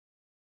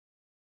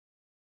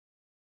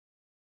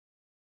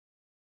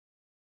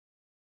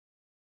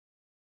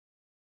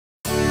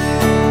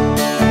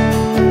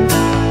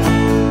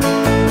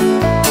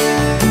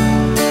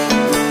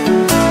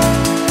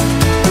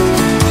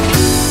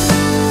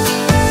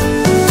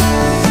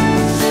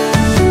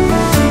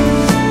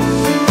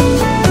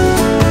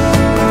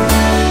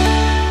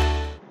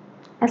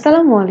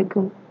আসসালামু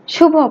আলাইকুম।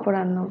 শুভ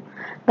অপরাহ্ন।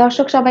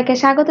 দর্শক সবাইকে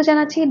স্বাগত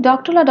জানাচ্ছি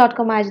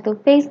ডক্টরলা.কম আয়োজিত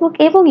ফেসবুক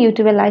এবং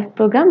ইউটিউবের লাইভ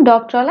প্রোগ্রাম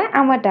ডক্টরলায়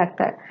আমার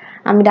ডাক্তার।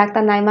 আমি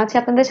ডাক্তার নাইমা আছি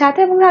আপনাদের সাথে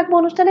এবং রাখবো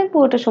অনুষ্ঠানের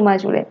পুরোটা সময়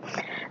জুড়ে।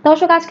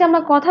 দর্শক আজকে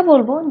আমরা কথা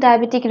বলবো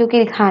ডায়াবেটিক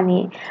রোগীর ঘা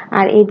নিয়ে।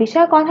 আর এই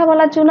বিষয়ে কথা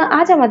বলার জন্য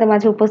আজ আমাদের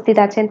মাঝে উপস্থিত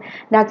আছেন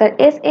ডাক্তার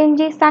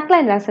এস.এম.জি.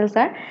 সাকলাইন রাসেল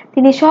স্যার।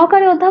 তিনি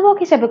সহকারী অধ্যাপক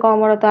হিসেবে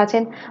কর্মরত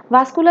আছেন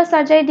vascular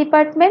surgery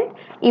department,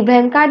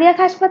 Ibrahim cardiac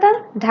হাসপাতাল,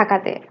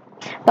 ঢাকাতে।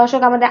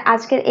 দর্শক আমাদের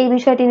আজকের এই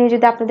বিষয়টি নিয়ে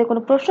যদি আপনাদের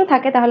কোনো প্রশ্ন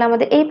থাকে তাহলে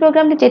আমাদের এই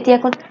প্রোগ্রামটি যেটি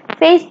এখন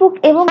ফেসবুক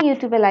এবং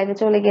ইউটিউবে লাইভে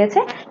চলে গিয়েছে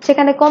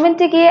সেখানে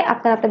কমেন্টে গিয়ে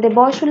আপনারা আপনাদের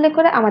বয়স উল্লেখ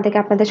করে আমাদেরকে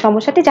আপনাদের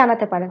সমস্যাটি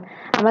জানাতে পারেন।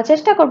 আমরা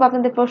চেষ্টা করব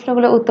আপনাদের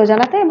প্রশ্নগুলোর উত্তর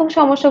জানাতে এবং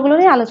সমস্যাগুলো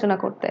নিয়ে আলোচনা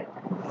করতে।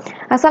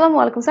 আসসালামু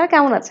আলাইকুম স্যার,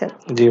 কেমন আছেন?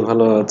 জি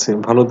ভালো আছি।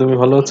 ভালো, তুমি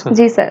ভালো আছো?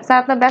 জি স্যার। স্যার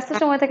আপনার ব্যস্ত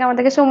সময় থেকে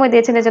আমাদেরকে সময়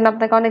দিয়েছেন এজন্য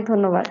আপনাকে অনেক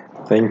ধন্যবাদ।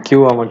 থ্যাংক ইউ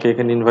আমাকে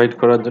এখানে ইনভাইট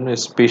করার জন্য,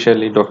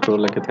 স্পেশালি ডক্টর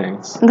ওলাকে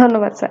থ্যাঙ্কস।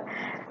 ধন্যবাদ স্যার।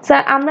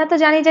 স্যার আমরা তো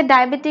জানি যে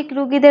ডায়াবেটিক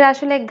রোগীদের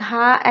আসলে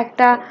ঘা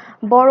একটা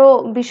বড়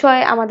বিষয়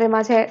আমাদের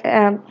মাঝে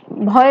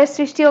ভয়ের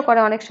সৃষ্টিও করে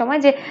অনেক সময়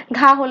যে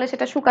ঘা হলে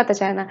সেটা শুকাতে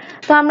চায় না।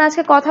 তো আমরা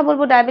আজকে কথা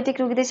বলবো ডায়াবেটিক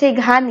রোগীদের সেই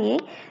ঘা নিয়ে।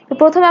 তো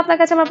প্রথমে আপনার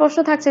কাছে আমার প্রশ্ন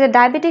থাকছে যে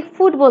ডায়াবেটিক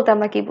ফুট বলতে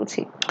আমরা কি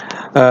বুঝি?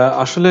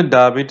 আসলে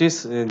ডায়াবেটিস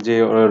যে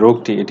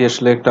রোগটি, এটি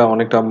আসলে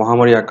অনেকটা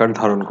মহামারী আকার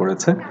ধারণ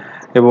করেছে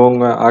এবং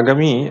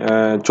আগামী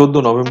 14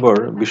 নভেম্বর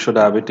বিশ্ব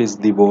ডায়াবেটিস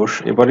দিবস।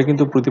 এবারে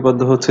কিন্তু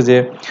প্রতিপাদ্য হচ্ছে যে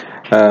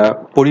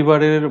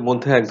পরিবারের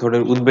মধ্যে এক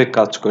ধরনের উদ্বেগ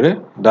কাজ করে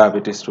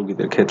ডায়াবেটিস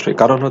রোগীদের ক্ষেত্রে।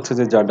 কারণ হচ্ছে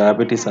যে যার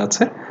ডায়াবেটিস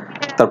আছে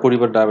তার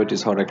পরিবার ডায়াবেটিস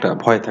হওয়ার একটা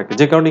ভয় থাকে,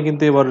 যে কারণে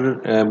কিন্তু এবার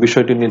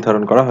বিষয়টি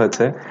নির্ধারণ করা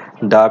হয়েছে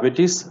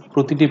ডায়াবেটিস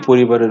প্রতিটি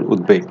পরিবারের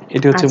উদ্বেগ।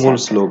 এটি হচ্ছে মূল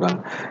স্লোগান।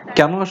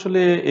 কেন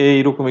আসলে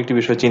এইরকম একটি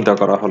বিষয় চিন্তা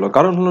করা হলো?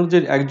 কারণ হলো যে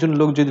একজন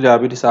লোক যদি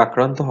ডায়াবেটিস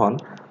আক্রান্ত হন,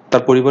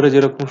 তার পরিবারে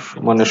যেরকম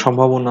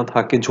সম্ভাবনা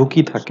থাকে,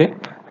 ঝুঁকি থাকে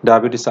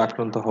ডায়াবেটিস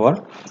আক্রান্ত হওয়ার,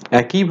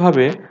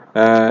 একইভাবে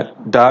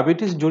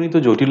ডায়াবেটিস জনিত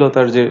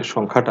জটিলতার যে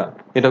সংখ্যাটা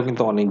এটাও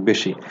কিন্তু অনেক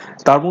বেশি।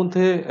 তার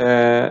মধ্যে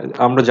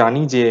আমরা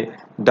জানি যে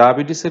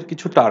ডায়াবেটিসের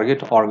কিছু টার্গেট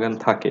অর্গান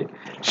থাকে,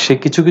 সে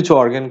কিছু কিছু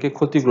অর্গানকে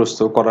ক্ষতিগ্রস্ত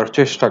করার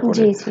চেষ্টা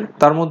করে।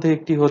 তার মধ্যে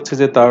একটি হচ্ছে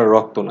যে তার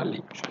রক্তনালী।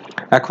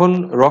 এখন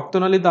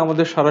রক্তনালী তো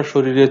আমাদের সারা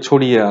শরীরে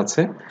ছড়িয়ে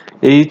আছে।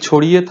 এই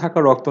ছড়িয়ে থাকা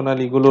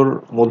রক্তনালীগুলোর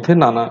মধ্যে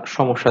নানা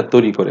সমস্যা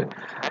তৈরি করে।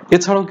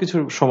 এছাড়াও কিছু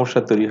সমস্যা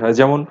তৈরি হয়,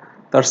 যেমন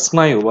তার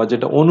স্নায়ু বা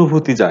যেটা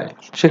অনুভূতি যায়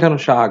সেখানে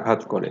সে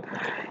আঘাত করে।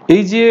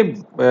 এই যে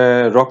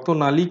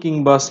রক্তনালী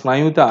কিংবা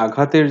স্নায়ুতে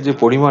আঘাতের যে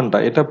পরিমাণটা,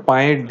 এটা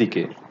পায়ের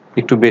দিকে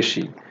একটু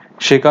বেশি।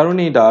 সে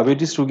কারণেই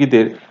ডায়াবেটিস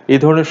রোগীদের এই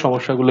ধরনের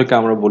সমস্যাগুলোকে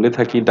আমরা বলে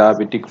থাকি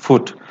ডায়াবেটিক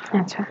ফুট।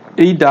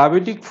 এই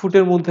ডায়াবেটিক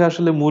ফুটের মধ্যে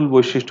আসলে মূল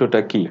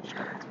বৈশিষ্ট্যটা কি?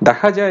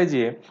 দেখা যায়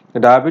যে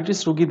ডায়াবেটিস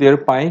রোগীদের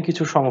পায়ে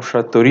কিছু সমস্যা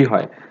তৈরি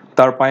হয়।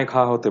 তার পায়ে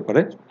ঘা হতে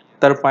পারে,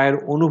 তার পায়ের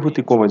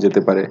অনুভূতি কমে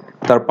যেতে পারে,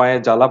 তার পায়ে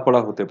জ্বালা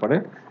পোড়া হতে পারে,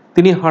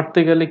 তিনি হাঁটতে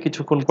গেলে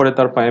কিছুক্ষণ পরে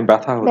তার পায়ে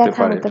ব্যথা হতে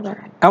পারে,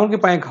 এমনকি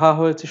পায়ে ঘা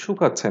হয়েছে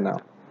শুকাচ্ছে না,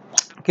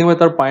 কিংবা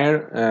তার পায়ের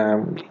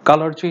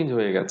কালার চেঞ্জ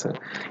হয়ে গেছে।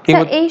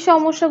 এই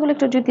সমস্যাগুলো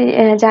একটু যদি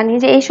জানি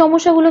যে এই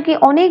সমস্যাগুলো কি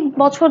অনেক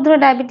বছর ধরে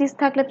ডায়াবেটিস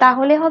থাকলে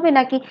তাহলে হবে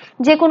নাকি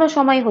যে কোনো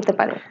সময় হতে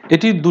পারে?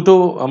 এটি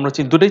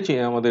দুটোই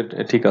আমাদের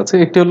ঠিক আছে।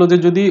 একটি হলো যে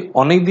যদি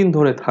অনেক দিন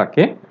ধরে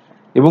থাকে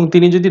এবং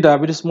তিনি যদি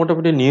ডায়াবেটিস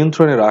মোটামুটি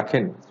নিয়ন্ত্রণে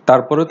রাখেন,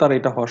 তারপরেও তার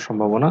এটা হওয়ার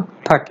সম্ভাবনা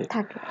থাকে।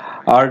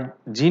 আর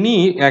যিনি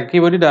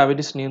একেবারে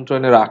ডায়াবেটিস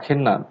নিয়ন্ত্রণে রাখেন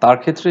না, তার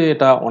ক্ষেত্রে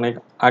এটা অনেক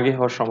আগে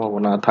হওয়ার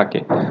সম্ভাবনা থাকে।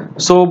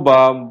 সো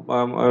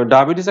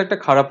ডায়াবেটিস একটা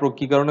খারাপ রোগ।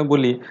 কি কারণে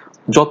বলি?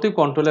 যতই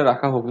কন্ট্রোলে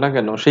রাখা হোক না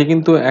কেন, সে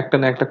কিন্তু একটা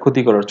না একটা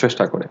ক্ষতি করার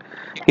চেষ্টা করে।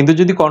 কিন্তু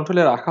যদি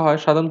কন্ট্রোলে রাখা হয়,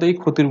 সাধারণত এই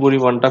ক্ষতির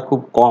পরিমাণটা খুব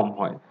কম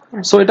হয়।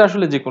 সো এটা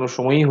আসলে যে কোনো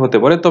সময়ই হতে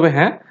পারে। তবে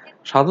হ্যাঁ,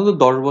 সাধারণত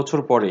 10 বছর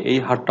পরে এই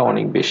হারটা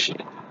অনেক বেশি,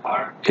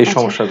 এই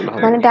সমস্যাগুলো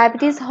হয়। মানে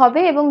ডায়াবেটিস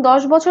হবে এবং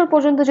 10 বছর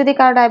পর্যন্ত যদি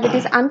কারো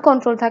ডায়াবেটিস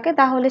আনকন্ট্রোল থাকে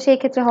তাহলে সেই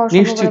ক্ষেত্রে হওয়ার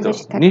সম্ভাবনা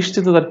বেশি থাকে।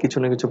 নিশ্চিত তার কিছু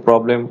না কিছু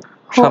প্রবলেম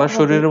সারা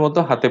শরীরের মতো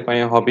হাতে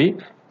পায়ে হবেই,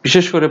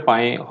 বিশেষ করে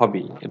পায়ে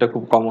হবেই। এটা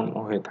খুব কমন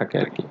হয়ে থাকে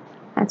আর কি।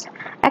 আচ্ছা,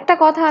 একটা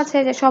কথা আছে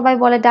যে সবাই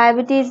বলে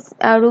ডায়াবেটিস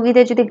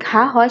রোগীদের যদি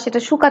ঘা হয় সেটা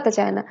শুকাতে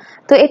চায় না।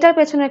 তো এটার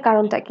পেছনের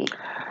কারণটা কি?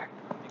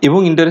 এবং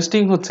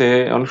ইন্টারেস্টিং হচ্ছে,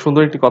 অনেক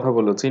সুন্দর একটি কথা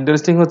বলেছে,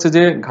 ইন্টারেস্টিং হচ্ছে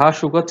যে ঘা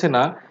শুকাচ্ছে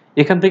না,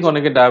 এখান থেকে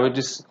অনেকে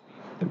ডায়াবেটিস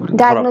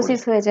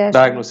ডায়াগনোসিস হয়ে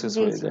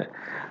যায়।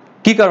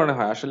 কি কারণে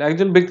হয়? আসলে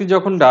একজন ব্যক্তি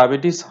যখন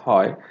ডায়াবেটিস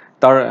হয়,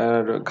 তার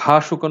ঘা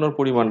শুকানোর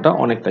পরিমাণটা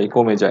অনেকটাই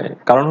কমে যায়।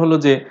 কারণ হলো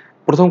যে,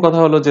 প্রথম কথা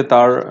হলো যে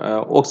তার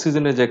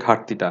অক্সিজেনের যে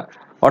ঘাটতিটা,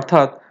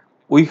 অর্থাৎ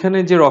ওইখানে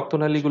যে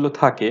রক্তনালীগুলো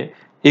থাকে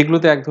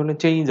এগুলোতে এক ধরনের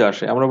চেঞ্জ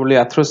আসে, আমরা বলি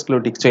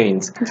অ্যাথেরোস্ক্লেরোটিক চেঞ্জ,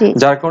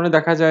 যার কারণে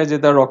দেখা যায় যে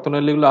তার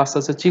রক্তনালীগুলো আস্তে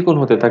আস্তে চিকন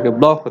হতে থাকে,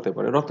 ব্লক হতে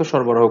পারে, রক্ত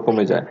সরবরাহ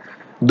কমে যায়।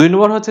 2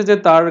 নম্বর হচ্ছে যে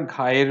তার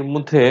ঘায়ের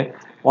মধ্যে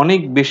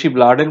অনেক বেশি,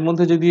 ব্লাডের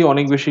মধ্যে যদি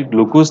অনেক বেশি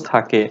গ্লুকোজ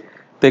থাকে,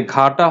 তো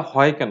ঘাটা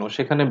হয় কেন?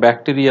 সেখানে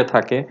ব্যাকটেরিয়া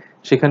থাকে,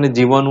 সেখানে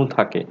জীবাণু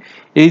থাকে।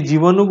 এই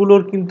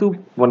জীবাণুগুলোর কিন্তু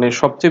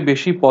সবচেয়ে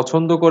বেশি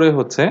পছন্দ করে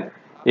হচ্ছে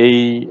এই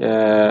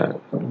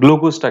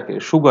গ্লুকোজটাকে,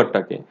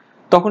 সুগারটাকে।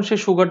 তখন সে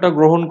সুগারটা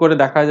গ্রহণ করে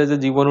দেখা যায় যে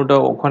জীবাণুটা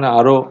ওখানে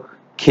আরো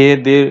খেয়ে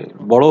দিয়ে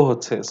বড়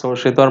হচ্ছে, সো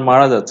সে তো আর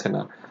মারা যাচ্ছে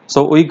না, সো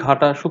ওই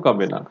ঘাটা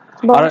শুকাবে না।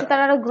 বরঞ্চ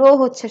তার আরো গ্রো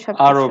হচ্ছে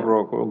আরো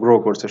সবকিছু। গ্রো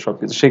করছে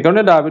সবকিছু। সেই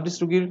কারণে ডায়াবেটিস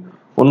রোগীর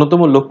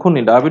অন্যতম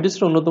লক্ষণই,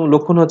 ডায়াবেটিসের অন্যতম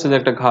লক্ষণ হচ্ছে যে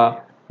একটা ঘা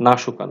না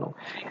শুকানো।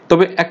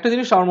 তবে একটা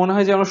জিনিস আমার মনে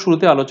হয় যে আমরা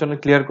শুরুতে আলোচনা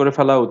ক্লিয়ার করে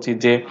ফেলা উচিত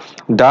যে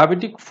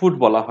ডায়াবেটিক ফুট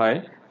বলা হয়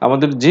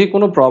আমাদের যে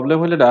কোনো প্রবলেম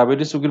হলে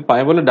ডায়াবেটিস রোগীর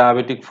পায়ে বলে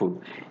ডায়াবেটিক ফুট।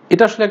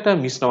 এটা আসলে একটা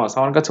মিসনোমাস।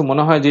 আমার কাছে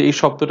মনে হয় যে এই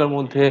শব্দটার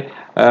মধ্যে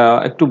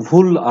একটু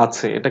ভুল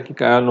আছে। এটা কি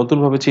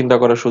নতুনভাবে চিন্তা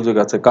করার সুযোগ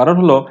আছে। কারণ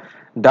হলো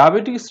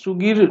ডায়াবেটিস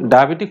রোগীর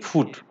ডায়াবেটিক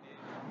ফুট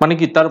মানে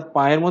কি তার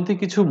পায়ের মধ্যে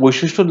কিছু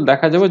বৈশিষ্ট্য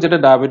দেখা যাবে যেটা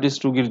ডায়াবেটিস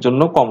রোগীর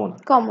জন্য কমন।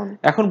 কমন।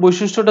 এখন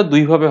বৈশিষ্ট্যটা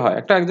দুই ভাবে হয়।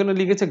 একটা একজনে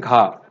লিখেছে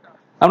ঘা,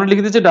 আমরা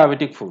লিখে দিচ্ছি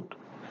ডায়াবেটিক ফুট।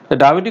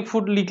 ডায়াবেটিক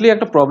ফুট লিখলে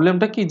একটা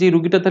প্রবলেমটা কি যে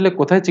রোগীটা তাহলে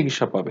কোথায়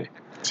চিকিৎসা পাবে?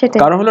 সেটাই।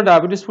 কারণ হলো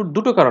ডায়াবেটিস ফুট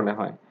দুটো কারণে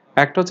হয়।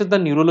 একটা হচ্ছে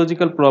তার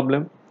নিউরোলজিক্যাল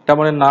প্রবলেম, তার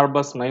মানে নার্ভ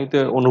বা স্নায়ুতে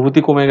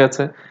অনুভূতি কমে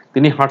গেছে,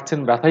 তিনি হাঁটছেন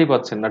ব্যথাই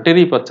পাচ্ছেন না,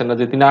 টেরই পাচ্ছেন না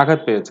যে তিনি আঘাত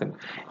পেয়েছেন।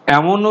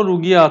 এমনও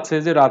রুগী আছে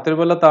যে রাতের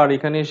বেলা তার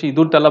এখানে এসে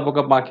ইঁদুর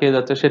তেলাপোকা পা খেয়ে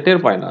যাচ্ছে, সে টের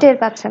পায় না। টের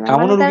পাচ্ছে না, মানে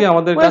এমনও তার রুগী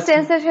আমাদের পুরো কাছে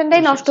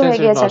সেন্সেশনটাই নষ্ট হয়ে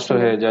সেন্সেস গিয়েছে নষ্ট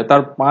আসলে। হয়ে যায়,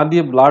 তার পা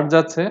দিয়ে ব্লাড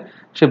যাচ্ছে,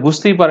 সে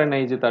বুঝতেই পারে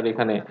নাই যে তার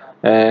এখানে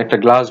একটা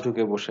গ্লাস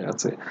ঢুকে বসে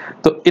আছে।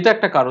 তো এটা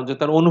একটা কারণ যে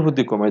তার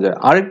অনুভূতি কমে যায়।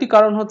 আরেকটি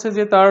কারণ হচ্ছে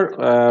যে তার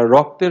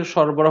রক্তের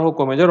সরবরাহ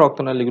কমে যায়,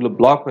 রক্তনালীগুলো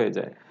ব্লক হয়ে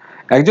যায়।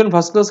 একজন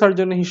ভাস্কুলার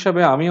সার্জন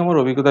হিসাবে আমি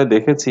আমার অভিজ্ঞতায়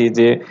দেখেছি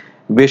যে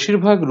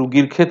বেশিরভাগ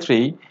রোগীর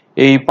ক্ষেত্রেই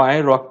এই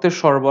পায়ের রক্তের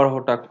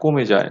সরবরাহটা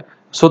কমে যায়।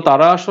 সো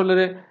তারা আসলে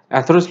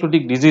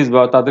অ্যাথেরোস্ক্লেরোটিক ডিজিজ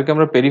বা তাদেরকে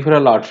আমরা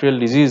পেরিফেরাল আর্টেরিয়াল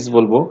ডিজিজ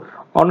বলবো,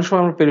 অনেক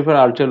সময় আমরা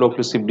পেরিফেরাল আর্টেরিয়াল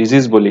অক্লুসিভ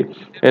ডিজিজ বলি।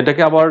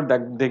 এটাকে আবার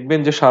দেখবেন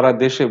যে সারা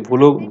দেশে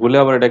ভুলে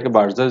আবার এটাকে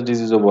বার্জাস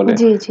ডিজিজও বলে।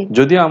 জি, জি।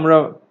 যদি আমরা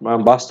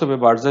বাস্তবে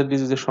বার্জাস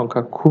ডিজিজের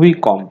সংখ্যা খুবই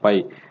কম পাই,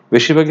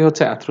 বেশিরভাগই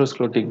হচ্ছে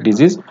অ্যাথেরোস্ক্লেরোটিক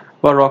ডিজিজ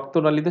বা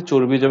রক্তনালীতে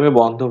চর্বি জমে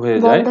বন্ধ হয়ে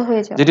যায়, বন্ধ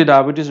হয়ে যাওয়া। যেটি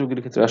ডায়াবেটিস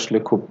রোগীর ক্ষেত্রে আসলে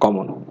খুব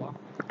কমন।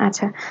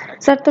 আচ্ছা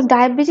স্যার, তো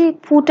ডায়াবেটিক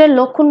ফুটের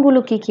লক্ষণগুলো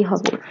কি কি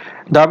হবে?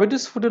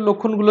 ডায়াবেটিস ফুটের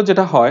লক্ষণগুলো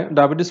যেটা হয়,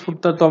 ডায়াবেটিস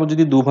ফুটটা তো আমরা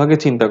যদি দুভাগে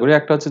চিন্তা করি,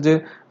 একটা হচ্ছে যে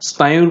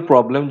স্নায়ুর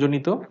প্রবলেম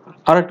জনিত,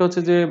 আর একটা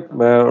হচ্ছে যে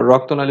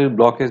রক্তনালীর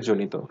ব্লকেজ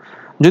জনিত।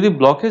 যদি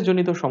ব্লকেজ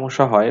জনিত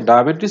সমস্যা হয়,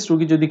 ডায়াবেটিস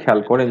রোগী যদি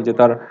খেয়াল করেন যে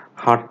তার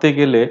হাঁটতে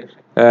গেলে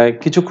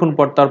কিছুক্ষণ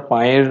পর তার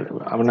পায়ের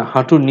মানে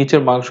হাঁটুর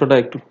নিচের মাংসটা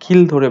একটু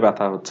কিল ধরে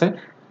ব্যথা হচ্ছে,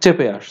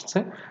 চেপে আসছে,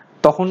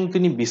 তখন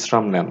তিনি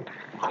বিশ্রাম নেন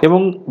এবং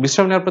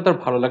বিশ্রাম নেওয়ার পর তার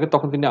ভালো লাগে,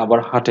 তখন তিনি আবার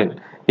হাঁটেন।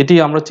 এটি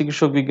আমরা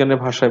চিকিৎসক বিজ্ঞানের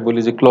ভাষায় বলি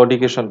যে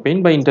ক্লডিকেশন পেইন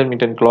বা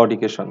ইন্টারমিটেন্ট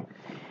ক্লডিকেশন।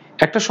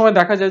 একটা সময়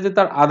দেখা যায় যে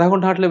তার আধা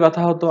ঘন্টা হাঁটলে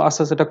ব্যথা হতো,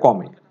 আস্তে আস্তে এটা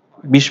কমে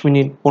 20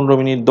 মিনিট, 15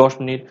 মিনিট, 10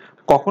 মিনিট।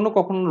 কখনো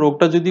কখনো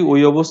রোগটা যদি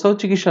ওই অবস্থাও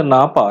চিকিৎসা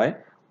না পায়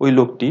ওই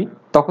লোকটি,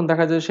 তখন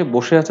দেখা যায় সে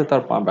বসে আছে,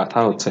 তার পা ব্যথা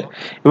হচ্ছে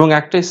এবং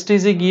একটা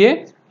স্টেজে গিয়ে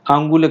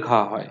আঙ্গুলে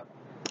ঘা হয়,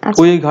 আচ্ছা।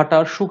 ওই ঘাটা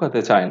আর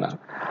শুকাতে চায় না।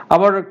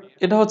 আবার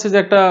এটা হচ্ছে যে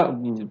একটা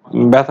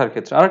ব্যথার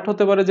ক্ষেত্রে। আরেকটা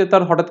হতে পারে যে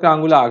তার হঠাৎ করে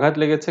আঙ্গুলে আঘাত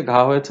লেগেছে,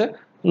 ঘা হয়েছে,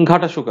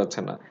 ঘাটা শুকাচ্ছে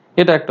না,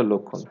 এটা একটা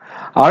লক্ষণ।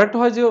 আরেকটা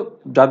হয় যে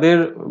যাদের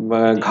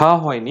ঘা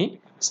হয়নি,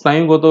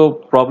 স্নায়ুগত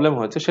প্রবলেম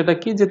হয়েছে, সেটা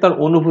কি যে তার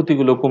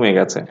অনুভূতিগুলো কমে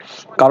গেছে।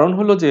 কারণ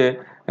হলো যে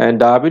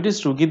ডায়াবেটিস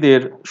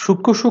রোগীদের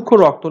সূক্ষ্ম সূক্ষ্ম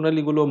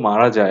রক্তনালীগুলো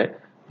মারা যায়,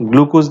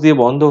 গ্লুকোজ দিয়ে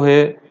বন্ধ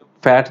হয়ে,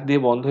 ফ্যাট দিয়ে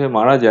বন্ধ হয়ে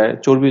মারা যায়,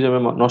 চর্বি জমে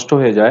নষ্ট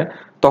হয়ে যায়,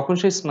 তখন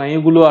সেই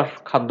স্নায়ুগুলো আর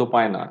খাদ্য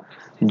পায় না।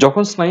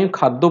 যখন স্নায়ু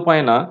খাদ্য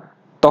পায় না,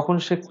 তখন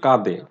সে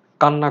কাঁদে,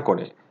 কান্না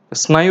করে।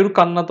 স্নায়ুর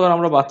কান্না তো আর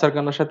আমরা বাচ্চার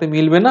কান্নার সাথে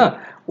মিলবে না।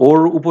 ওর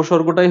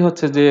উপসর্গটাই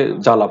হচ্ছে যে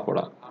জ্বালা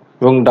পোড়া।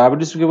 এবং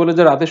ডায়াবেটিস রোগী বলে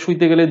যে রাতে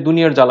শুইতে গেলে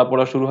দুনিয়ার জ্বালা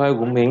পোড়া শুরু হয়,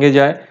 ঘুম ভেঙে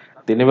যায়,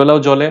 দিনের বেলাও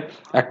জ্বলে।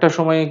 একটা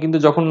সময়ে কিন্তু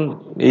যখন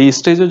এই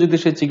স্টেজেও যদি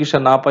সে চিকিৎসা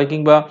না পায়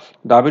কিংবা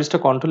ডায়াবেটিসটা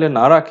কন্ট্রোলে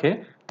না রাখে,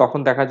 তখন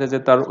দেখা যায় যে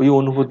তার ওই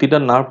অনুভূতিটা,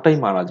 নার্ভটাই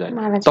মারা যায়।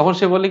 মারা যায়। তখন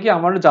সে বলে কি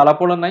আমার জ্বালা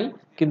পোড়া নাই,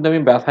 কিন্তু আমি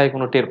ব্যথায়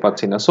কোনো টের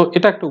পাচ্ছি না। সো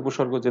এটা একটা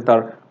উপসর্গ যে তার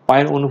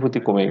পায়ের অনুভূতি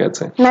কমে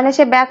গেছে। মানে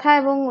সে ব্যথা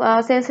এবং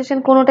সেন্সেশন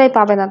কোনোটাই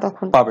পাবে না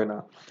তখন। পাবে না।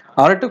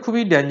 আর একটা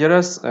খুবই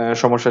ডেঞ্জারাস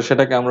সমস্যা,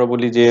 সেটাকে আমরা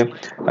বলি যে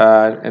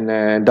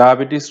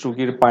ডায়াবেটিস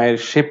রোগীর পায়ের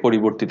শেপ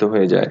পরিবর্তিত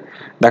হয়ে যায়।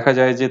 দেখা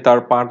যায় যে তার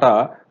পাটা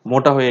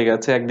মোটা হয়ে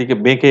গেছে, একদিকে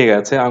বেঁকে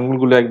গেছে,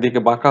 আঙ্গুলগুলো একদিকে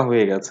বাঁকা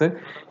হয়ে গেছে।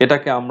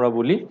 এটাকে আমরা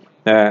বলি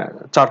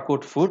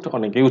চারকোট ফুট,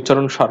 অনেকে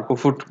উচ্চারণ সার্কো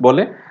ফুট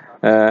বলে,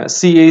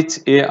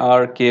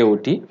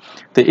 CHARKOT।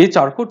 তো এই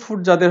চারকোট ফুট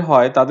যাদের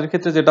হয় তাদের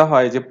ক্ষেত্রে যেটা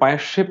হয় যে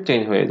পায়ের শেপ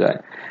চেঞ্জ হয়ে যায়।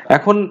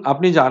 এখন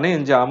আপনি জানেন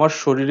যে আমার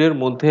শরীরের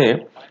মধ্যে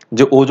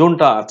যে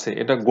ওজনটা আছে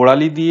এটা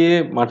গোড়ালি দিয়ে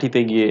মাটিতে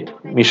গিয়ে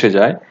মিশে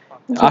যায়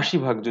জি। 80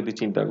 ভাগ যদি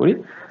চিন্তা করি।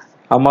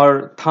 আমার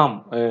থাম,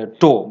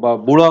 টো বা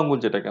বুড়ো আঙ্গুল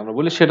যেটাকে আমরা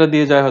বলি, সেটা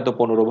দিয়ে যায় হয়তো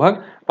 15 ভাগ,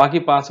 বাকি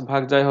 5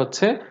 ভাগ যায়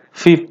হচ্ছে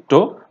ফিফথ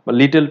টো বা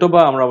লিটল টো,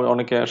 বা আমরা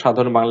অনেকে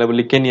সাধারণ বাংলায়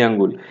বলি কেনি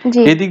আঙ্গুল।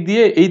 জি। এদিক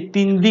দিয়ে, এই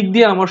 3 দিক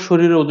দিয়ে আমার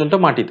শরীরের ওজনটা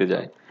মাটিতে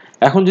যায়।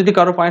 এখন যদি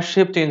কারো পায়ের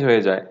শেপ চেঞ্জ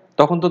হয়ে যায়,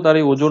 তখন তো তার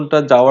এই ওজনটা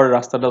যাওয়ার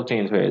রাস্তাটাও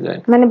চেঞ্জ হয়ে যায়।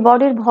 মানে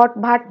বডির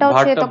ভারটাও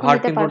সে তখন ভার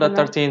নিতে পারবে কেন্দ্রটা না।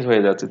 তার চেঞ্জ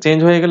হয়ে যাচ্ছে। চেঞ্জ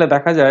হয়ে গেলে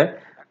দেখা যায়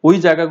ওই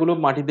জায়গাগুলো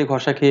মাটিতে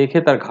ঘষা খেয়ে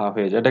খেয়ে তার ঘা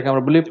হয়ে যায়, এটাকে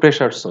আমরা বলি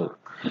প্রেসার সোর।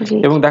 জি,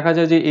 এবং জি। দেখা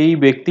যায় যে এই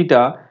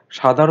ব্যক্তিটা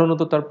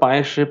সাধারণত তার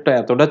পায়ের শেপটা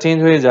এতটা চেঞ্জ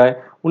হয়ে যায়,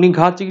 উনি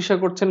ঘা চিকিৎসা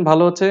করছেন,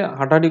 ভালো হচ্ছে,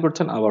 হাঁটাহাঁটি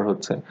করছেন, আবার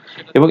হচ্ছে।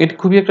 এবং এটি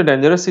খুবই একটা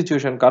ডেঞ্জারাস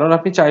সিচুয়েশন, কারণ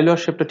আপনি চাইলেও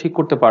আর শেপটা ঠিক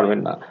করতে পারবেন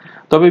না।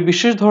 তবে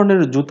বিশেষ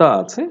ধরনের জুতা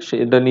আছে,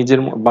 সেটা নিজের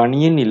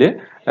বানিয়ে নিলে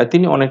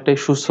তিনি অনেকটাই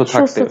সুস্থ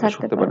সুস্থ থাকতে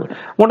থাকতে পারেন।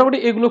 পারবে। মোটামুটি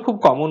এগুলো খুব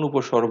কমন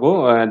উপসর্গ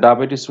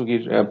ডায়াবেটিস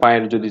রোগীর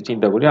পায়ের যদি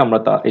চিন্তা করি আমরা,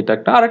 এটা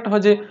একটা। আরেকটা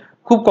হয় যে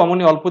খুব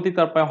কমনই অল্পতেই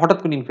তার পায়ে হঠাৎ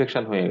করে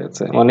ইনফেকশন হয়ে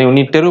গেছে, মানে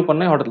উনি টেরও পান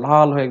নাই, হঠাৎ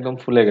লাল হয়ে একদম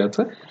ফুলে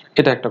গেছে।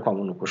 এটা একটা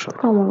কমন উপসর্গ।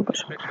 কমন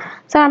উপসর্গ।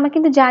 স্যার আমরা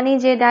কিন্তু জানি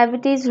যে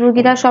ডায়াবেটিস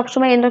রোগীরা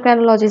সবসময়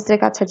এন্ডোক্রাইনোলজিস্টের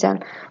কাছে যান।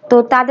 তো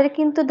তাদের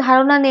কিন্তু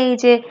ধারণা নেই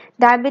যে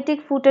ডায়াবেটিক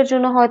ফুটের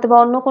জন্য হয়তোবা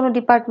অন্য কোনো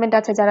ডিপার্টমেন্ট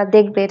আছে যারা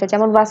দেখবে এটা,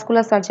 যেমন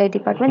ভাস্কুলার সার্জারি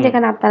ডিপার্টমেন্ট হুম।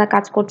 যেখানে আপনারা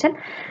কাজ করছেন।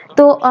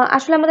 তো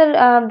আসলে আমাদের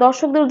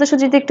দর্শকদের উদ্দেশ্যে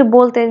যদি একটু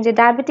বলতেন যে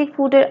ডায়াবেটিক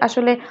ফুটের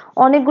আসলে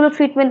অনেকগুলো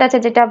ট্রিটমেন্ট আছে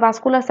যেটা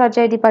ভাস্কুলার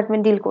সার্জারি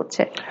ডিপার্টমেন্ট ডিল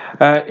করছে।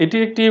 এটি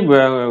একটি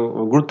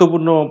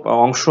গুরুত্বপূর্ণ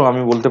অংশ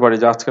আমি বলতে পারি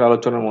যে আজকের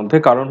আলোচনার মধ্যে।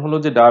 কারণ হলো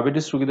যে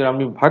ডায়াবেটিস রোগীদের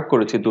আমি ভাগ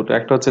করেছি দুটো।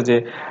 একটা হচ্ছে যে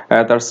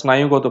তার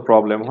স্নায়ুগত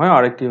প্রবলেম হয়,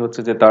 আরেকটি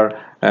হচ্ছে যে তার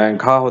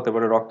ঘা হতে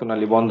পারে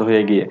রক্তনালী বন্ধ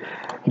হয়ে গিয়ে।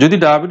 যদি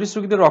ডায়াবেটিস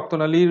রোগীদের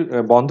রক্তনালীর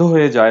বন্ধ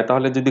হয়ে যায়,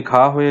 তাহলে যদি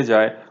ঘা হয়ে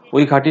যায়,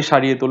 ওই ঘাটি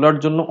সারিয়ে তোলার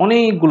জন্য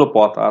অনেকগুলো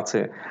পথ আছে।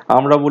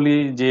 আমরা বলি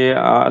যে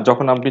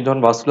যখন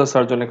ভাস্কুলার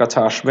সার্জনের কাছে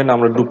আসবেন,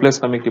 আমরা ডুপ্লেক্স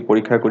নামে একটি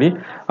পরীক্ষা করি,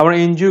 আমরা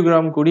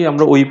এনজিওগ্রাম করি,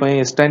 আমরা ওই পায়ে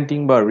স্ট্যান্টিং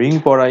বা রিং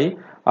পরাই,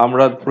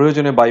 আমরা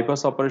প্রয়োজনে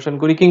বাইপাস অপারেশন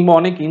করি, কিংবা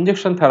অনেক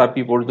ইনজেকশন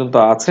থেরাপি পর্যন্ত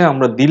আছে।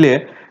 আমরা দিলে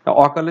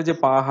অকালে যে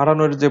পা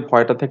হারানোর যে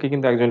ভয়টা থেকে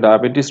কিন্তু একজন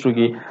ডায়াবেটিস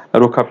রোগী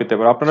রক্ষা পেতে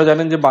পারে। আপনারা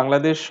জানেন যে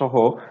বাংলাদেশ সহ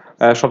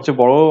সবচেয়ে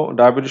বড়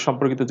ডায়াবেটিস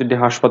সম্পর্কিত যেটি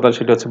হাসপাতাল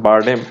সেটি হচ্ছে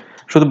বারডেম।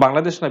 শুধু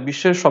বাংলাদেশ না,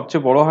 বিশ্বের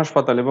সবচেয়ে বড়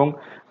হাসপাতাল এবং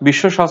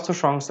বিশ্ব স্বাস্থ্য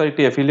সংস্থার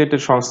একটি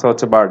অ্যাফিলিয়েটেড সংস্থা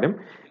হচ্ছে বারডেম।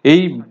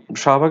 এই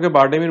শাহবাগে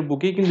বারডেমের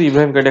বুকেই কিন্তু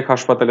ইব্রাহিম কার্ডিয়াক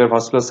হাসপাতালের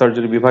ভাস্কুলার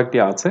সার্জারি বিভাগটি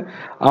আছে।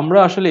 আমরা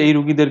আসলে এই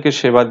রোগীদেরকে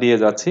সেবা দিয়ে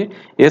যাচ্ছি।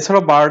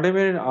 এছাড়া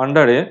বারডেমের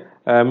আন্ডারে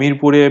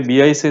মিরপুরে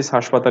বিআইসিএস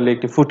হাসপাতালে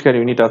একটি ফুট কেয়ার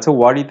ইউনিট আছে,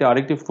 ওয়ারিতে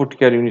আরেকটি ফুট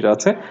কেয়ার ইউনিট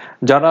আছে,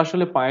 যারা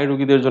আসলে পায়ের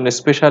রোগীদের জন্য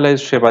স্পেশালাইজ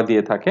সেবা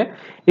দিয়ে থাকে।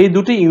 এই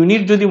দুটি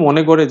ইউনিট যদি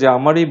মনে করে যে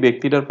আমার এই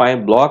ব্যক্তিটার পায়ে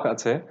ব্লক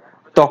আছে,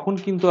 তখন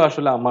কিন্তু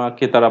আসলে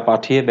আমাকে তারা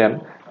পাঠিয়ে দেন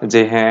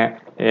যে হ্যাঁ,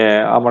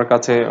 আমার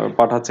কাছে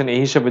পাঠাচ্ছেন এই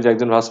হিসেবে যে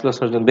একজন ভাস্কুলার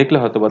সার্জন দেখলে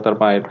হয়তো বা তার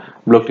পায়ের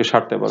ব্লকটি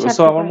সারতে পারবে। সো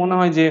সারতে আমার পারবে। মনে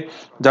হয় যে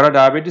যারা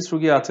ডায়াবেটিস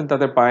রোগী আছেন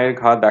তাদের পায়ের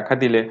ঘা দেখা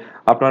দিলে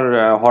আপনার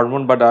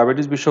হরমোন বা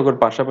ডায়াবেটিস বিশেষজ্ঞের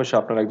পাশাপাশি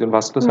আপনার একজন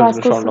ভাস্কুলার সার্জনের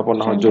ভাস্কুলার শরণাপন্ন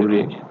হওয়া সার্জন জরুরি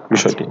দেখানো। আচ্ছা।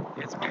 বিষয়টি।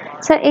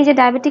 স্যার এই যে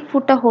ডায়াবেটিক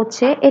ফুডটা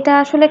হচ্ছে, এটা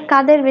আসলে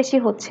কাদের বেশি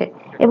হচ্ছে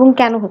এবং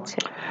কেন হচ্ছে?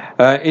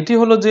 এটি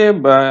হলো যে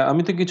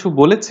আমি তো কিছু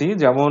বলেছি,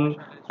 যেমন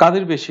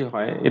কাদের বেশি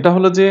হয়, এটা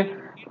হলো যে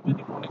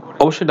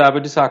অবশ্যই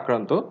ডায়াবেটিসে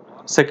আক্রান্ত।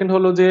 সেকেন্ড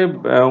হলো যে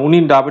উনি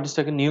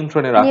ডায়াবেটিসটাকে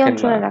নিয়ন্ত্রণে রাখেন না।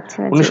 নিয়ন্ত্রণে রাখছে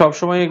না, উনি জি।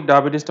 সবসময়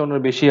ডায়াবেটিসটা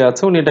ওনার বেশি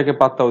আছে, উনি এটাকে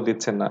পাত্তাও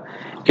দিচ্ছেন না।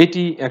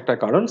 এটি একটা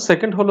কারণ।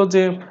 সেকেন্ড হলো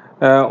যে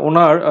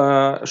ওনার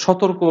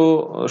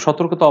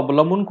সতর্কতা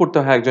অবলম্বন করতে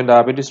হয় একজন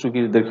ডায়াবেটিস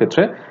রোগীদের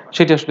ক্ষেত্রে,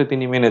 সেটি আসলে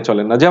তিনি মেনে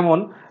চলেন না। যেমন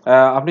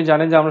আপনি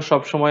জানেন যে আমরা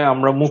সবসময়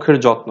মুখের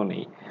যত্ন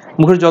নিই।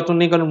 মুখের যত্ন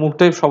নিই কারণ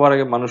মুখটাই সবার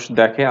আগে মানুষ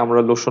দেখে। আমরা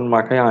লোশন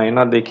মাখাই,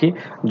 আয়না দেখি।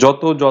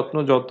 যত যত্ন,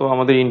 যত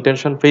আমাদের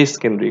ইন্টেনশন ফেস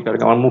কেন্দ্রিক, আর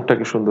কি, আমার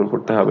মুখটাকে সুন্দর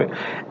করতে হবে।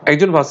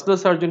 একজন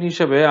ভাস্কুলার সার্জন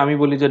হিসেবে আমি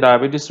বলি যে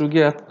ডায়াবেটিস রোগী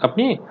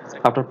আপনি,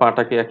 আপনার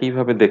পাটাকে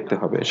একইভাবে দেখতে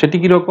হবে। সেটি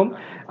কিরকম?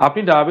 আপনি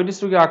ডায়াবেটিস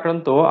রোগে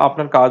আক্রান্ত,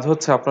 আপনার কাজ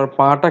হচ্ছে আপনার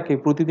পাটাকে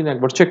প্রতিদিন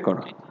একবার চেক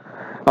করা।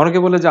 অনেকে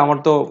বলে যে আমার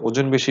তো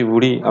ওজন বেশি,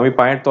 ভুঁড়ি, আমি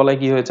পায়ের তলায়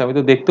কি হয়েছে আমি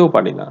তো দেখতেও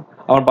পারি না,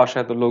 আমার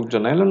বাসায় এত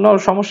লোকজন নাই। না,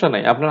 সমস্যা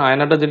নাই, আপনার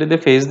আয়নাটা যেটা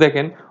দিয়ে ফেস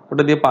দেখেন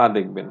ওটা দিয়ে পা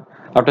দেখবেন।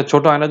 আপনার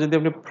ছোট আয়না যদি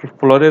আপনি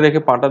ফ্লোরে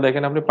রেখে পাটা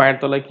দেখেন, আপনি পায়ের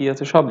তলায় কি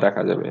আছে সব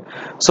দেখা যাবে।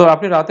 সো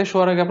আপনি রাতে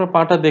শোয়ার আগে আপনার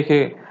পাটা দেখে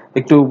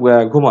একটু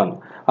ঘুমান।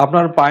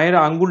 আপনার পায়ের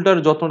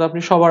আঙ্গুলটার যত্নটা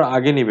আপনি সবার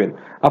আগে নিবেন।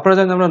 আপনারা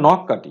জানেন আমরা নখ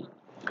কাটি,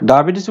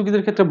 ডায়াবেটিস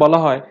রোগীদের ক্ষেত্রে বলা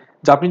হয়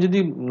যে আপনি যদি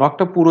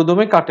নখটা পুরো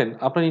দমে কাটেন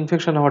আপনার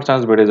ইনফেকশন হওয়ার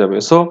চান্স বেড়ে যাবে।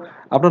 সো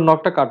আপনার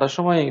নখটা কাটার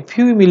সময়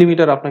ফিউ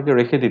মিলিমিটার আপনাকে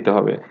রেখে দিতে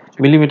হবে,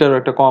 মিলিমিটার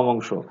একটা কম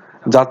অংশ,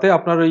 যাতে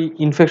আপনার ওই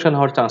ইনফেকশন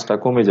হওয়ার চান্সটা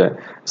কমে যায়।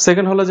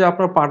 সেকেন্ড হলো যে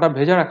আপনার পাটা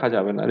ভেজা রাখা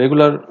যাবে না,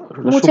 রেগুলার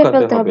মুছে শুকাতে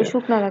ফেলতে হবে, হবে।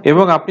 শুকনা রাখতে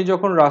এবং হবে। আপনি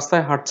যখন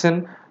রাস্তায় হাঁটছেন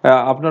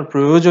আপনার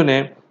প্রয়োজনে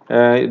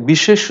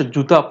বিশেষ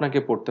জুতা আপনাকে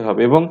পরতে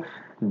হবে। এবং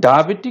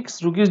ডায়াবেটিক্স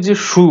রোগীর যে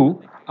শু,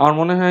 আমার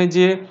মনে হয়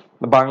যে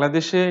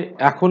বাংলাদেশে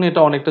এখন এটা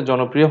অনেকটা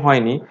জনপ্রিয়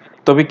হয়নি।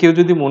 তবে কেউ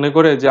যদি মনে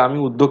করে যে আমি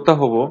উদ্যোক্তা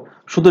হব,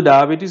 শুধু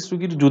ডায়াবেটিস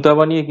রোগীর জুতা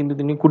বানিয়ে কিন্তু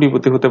তিনি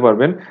কোটিপতি হতে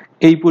পারবেন।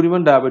 এই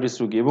পরিমাণ ডায়াবেটিস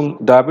রোগী, এবং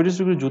ডায়াবেটিস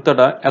রোগীর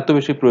জুতাটা এত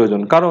বেশি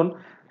প্রয়োজন। কারণ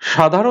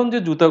সাধারণ যে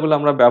জুতাগুলো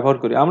আমরা ব্যবহার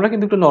করি, আমরা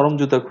কিন্তু একটু নরম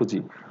জুতা খুঁজি।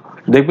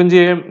 দেখবেন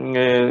যে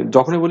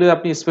যখনই বলি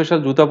আপনি স্পেশাল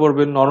জুতা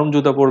পরবেন, নরম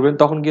জুতা পরবেন,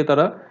 তখন গিয়ে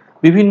তারা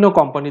বিভিন্ন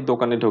কোম্পানির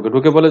দোকানে ঢোকে,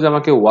 ঢুকে বলে যে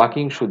আমাকে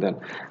walking shoe then.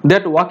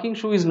 That walking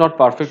shoe is not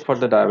perfect for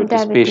the diabetes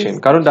diabetes patient.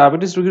 কারণ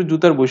ডায়াবেটিস রোগীর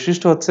জুতার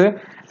বৈশিষ্ট্য হচ্ছে,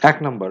 এক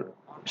নম্বর,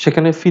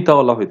 সেখানে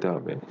ফিতাওয়ালা হইতে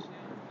হবে।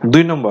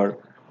 দুই নম্বর,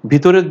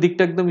 ভিতরের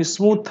দিকটা একদম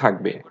স্মুথ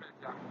থাকবে।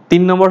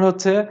 তিন নম্বর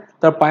হচ্ছে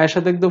তার পায়ের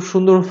সাথে একদম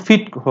সুন্দর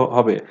ফিট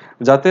হবে,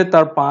 যাতে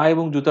তার পা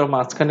এবং জুতার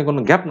মাঝখানে কোনো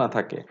গ্যাপ না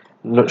থাকে,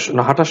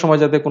 হাঁটার সময়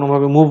যাতে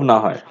কোনোভাবে মুভ না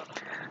হয়।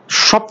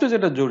 সবচেয়ে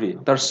যেটা জরুরি,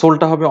 তার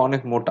সোলটা হবে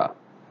অনেক মোটা।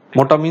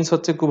 মোটা মিন্স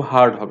হচ্ছে খুব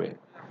হার্ড হবে।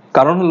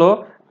 কারণ হলো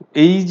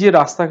এই যে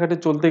রাস্তাঘাটে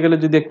চলতে গেলে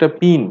যদি একটা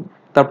পিন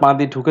তার পা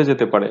দিয়ে ঢুকে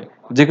যেতে পারে,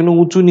 যে কোনো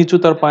উঁচু নিচু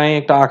তার পায়ে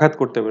একটা আঘাত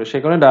করতে পারে, সে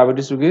কারণে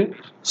ডায়াবেটিস রোগীর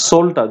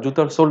সোলটা,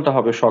 জুতার সোলটা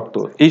হবে শক্ত।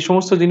 এই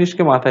সমস্ত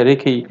জিনিসকে মাথায়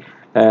রেখেই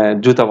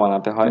জুতা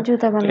বানাতে হয়,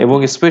 এবং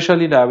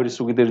স্পেশালি ডায়াবেটিস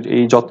রোগীদের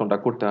এই যত্নটা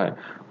করতে হয়,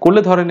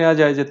 করলে ধরে নেওয়া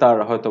যায় যে তার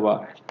হয়তোবা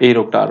এই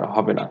রোগটা আর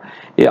হবে না।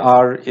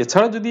 আর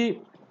এছাড়া যদি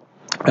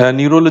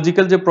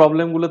নিউরোলজিক্যাল যে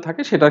প্রবলেমগুলো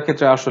থাকে সেটার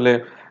ক্ষেত্রে আসলে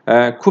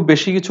খুব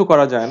বেশি কিছু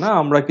করা যায় না।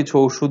 আমরা কিছু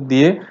ওষুধ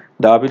দিয়ে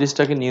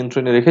ডায়াবেটিসটাকে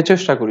নিয়ন্ত্রণে রেখে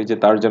চেষ্টা করি যে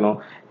তার যেন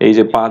এই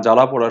যে পা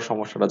জ্বালা পোড়ার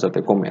সমস্যাটা যাতে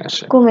কমে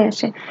আসে।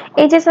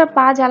 এই যে স্যার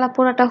পা জ্বালা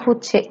পোড়াটা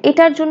হচ্ছে,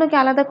 এটার জন্য কি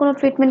আলাদা কোনো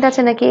ট্রিটমেন্ট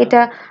আছে নাকি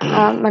এটা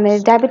মানে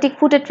ডায়াবেটিক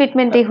ফুটের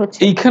ট্রিটমেন্টেই হচ্ছে?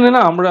 এইখানে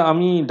না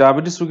আমি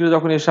ডায়াবেটিস রোগীরা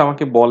যখন এসে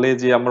আমাকে বলে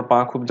যে আমার পা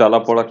খুব জ্বালা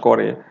পোড়া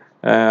করে,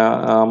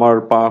 আমার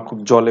পা খুব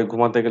জ্বলে,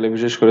 ঘুমাতে গেলে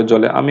বিশেষ করে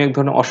জ্বলে, আমি এক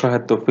ধরনের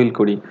অসহায়ত্ব ফিল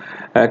করি।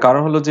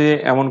 কারণ হলো যে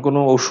এমন কোনো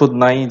ঔষধ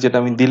নাই যেটা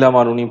আমি দিলাম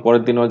আর উনি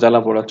পরের দিন ওর জ্বালা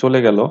পোড়া চলে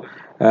গেল।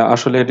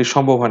 আসলে এটি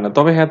সম্ভব হয় না।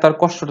 তবে হ্যাঁ, তার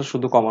কষ্টটা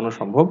শুধু কমানো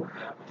সম্ভব,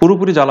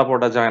 পুরোপুরি জ্বালা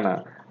পোড়াটা যায় না।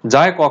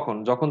 যায় কখন?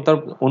 যখন তার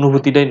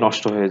অনুভূতিটাই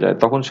নষ্ট হয়ে যায়,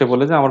 তখন সে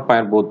বলে যে আমার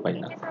পায়ের বোধ পাই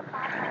না।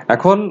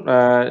 এখন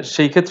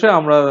সেই ক্ষেত্রে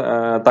আমরা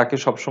তাকে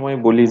সবসময়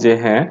বলি যে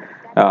হ্যাঁ,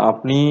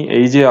 আপনি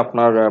এই যে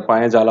আপনার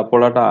পায়ে জ্বালা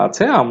পোড়াটা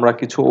আছে, আমরা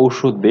কিছু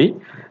ঔষধ দেই।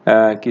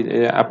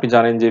 আপনি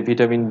জানেন যে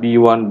ভিটামিন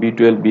B1,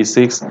 B12,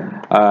 B6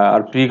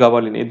 আর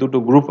প্রিগাবালিন, এই দুটো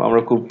গ্রুপ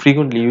আমরা খুব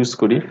ফ্রিকুয়েন্টলি ইউজ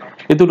করি।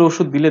 এই দুটো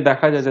ওষুধ দিলে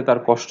দেখা যায় যে তার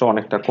কষ্ট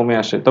অনেকটা কমে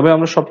আসে। তবে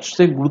আমরা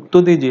সবচেয়ে গুরুত্ব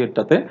দিই যে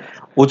এটাতে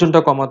ওজনটা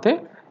কমাতে,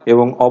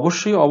 এবং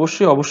অবশ্যই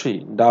অবশ্যই অবশ্যই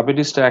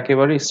ডায়াবেটিসটা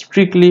একেবারে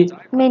স্ট্রিক্টলি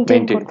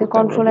মেইনটেইন মেনটেন করতে, করতে আমরা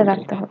কন্ট্রোলে বলি।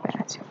 রাখতে হবে।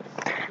 আচ্ছা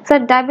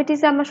স্যার,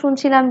 ডায়াবেটিসে আমরা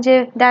শুনছিলাম যে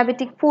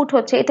ডায়াবেটিক ফুট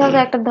হচ্ছে, এটাও তো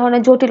একটা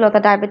ধরনের জটিলতা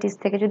ডায়াবেটিস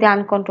থেকে যদি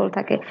আনকন্ট্রোল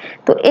থাকে।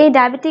 তো এই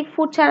ডায়াবেটিক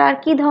ফুট ছাড়া আর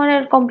কি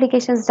ধরনের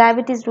কমপ্লিকেশনস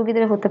ডায়াবেটিস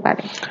রোগীদের হতে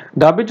পারে?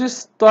 ডায়াবেটিস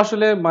তো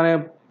আসলে মানে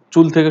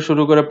চুল থেকে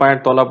শুরু করে পায়ের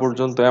তলা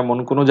পর্যন্ত এমন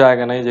কোনো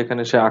জায়গা নাই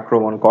যেখানে সে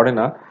আক্রমণ করে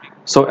না।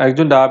 সো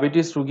একজন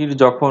ডায়াবেটিস রোগীর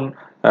যখন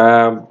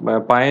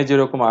পায়ে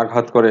যেরকম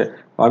আঘাত করে,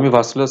 আমি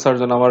ভাস্কুলার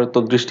সার্জন, আমার তো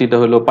দৃষ্টিটা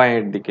হলো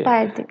পায়ের দিকে।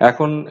 পায়ের দিকে।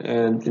 এখন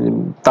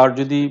তার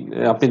যদি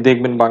আপনি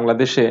দেখবেন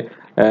বাংলাদেশে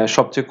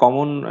সবচেয়ে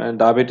কমন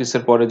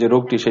ডায়াবেটিসের পরে যে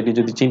রোগটি, সেটি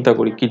যদি চিন্তা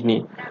করি কিডনি,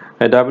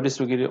 ডায়াবেটিস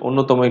রোগীর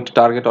অন্যতম একটি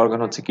টার্গেট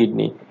অর্গান হচ্ছে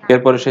কিডনি।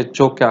 এরপরে সে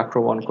চোখকে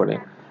আক্রমণ করে,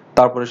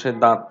 তারপরে সে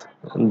দাঁত,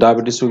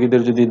 ডায়াবেটিস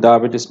রোগীদের যদি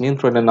ডায়াবেটিস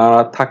নিয়ন্ত্রণে না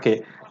থাকে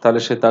তাহলে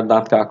সে তার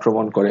দাঁতকে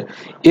আক্রমণ করে।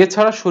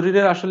 এছাড়া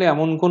শরীরের আসলে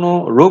এমন কোনো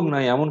রোগ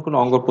নাই, এমন কোনো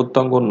অঙ্গ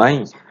প্রত্যঙ্গ নাই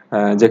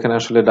যেখানে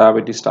আসলে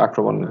ডায়াবেটিসটা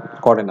আক্রমণ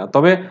করে না।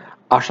 তবে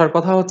আসার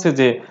কথা হচ্ছে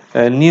যে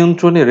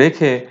নিয়ন্ত্রণে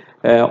রেখে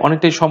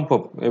অনেকটাই সম্ভব।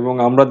 এবং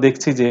আমরা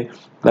দেখছি যে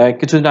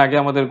কিছুদিন আগে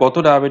আমাদের গত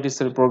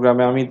ডায়াবেটিসের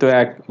প্রোগ্রামে আমি তো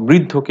এক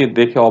বৃদ্ধকে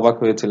দেখে অবাক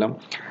হয়েছিলাম।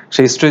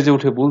 সেই স্টেজে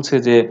উঠে বলছে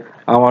যে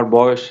আমার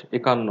বয়স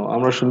 51।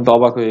 আমরা শুনতে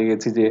অবাক হয়ে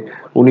গেছি যে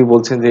উনি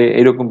বলছেন যে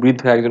এরকম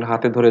বৃদ্ধ একজন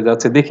হাতে ধরে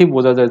যাচ্ছে, দেখেই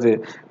বোঝা যায় যে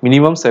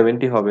মিনিমাম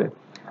 70 হবে।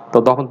 তো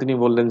তখন তিনি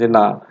বললেন যে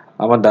না,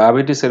 আমার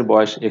ডায়াবেটিসের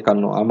বয়স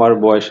 51, আমার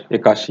বয়স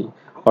 81।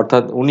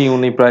 অর্থাৎ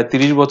উনি প্রায়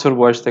 30 বছর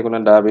বয়স থেকে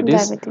ওনার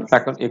ডায়াবেটিস,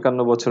 এখন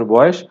 51 বছর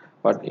বয়স,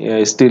 বাট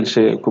স্টিল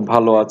সে খুব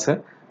ভালো আছে।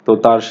 তো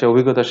তার সে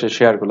অভিজ্ঞতা সে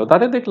শেয়ার করলো।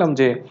 তাতে দেখলাম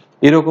যে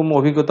এরকম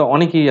অভিজ্ঞতা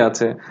অনেকেই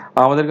আছে।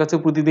 আমাদের কাছে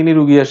প্রতিদিনই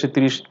রুগী আসে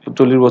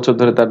 30-40 বছর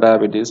ধরে তার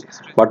ডায়াবেটিস,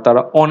 বাট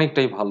তারা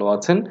অনেকটাই ভালো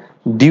আছেন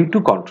due to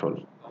control.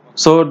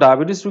 So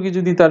diabetes রোগী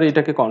যদি তার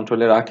এটাকে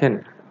কন্ট্রোলে রাখেন,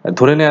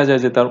 ধরে নেওয়া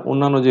যায় যে তার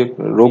অন্যান্য যে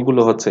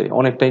রোগগুলো হচ্ছে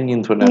অনেকটাই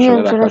নিয়ন্ত্রণে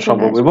আসলে রাখা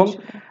সম্ভব। এবং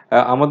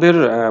আমাদের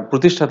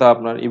প্রতিষ্ঠাতা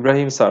আপনার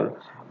ইব্রাহিম স্যার,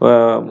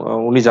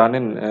 উনি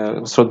জানেন,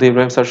 শ্রদ্ধেয়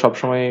ইব্রাহিম স্যার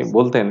সবসময়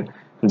বলতেন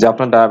যে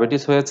আপনার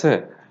ডায়াবেটিস হয়েছে,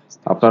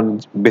 আপনার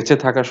বেঁচে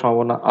থাকার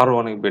সম্ভাবনা আরো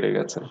অনেক বেড়ে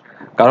গেছে।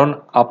 কারণ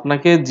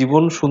আপনাকে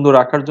জীবন সুন্দর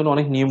রাখার জন্য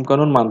অনেক নিয়ম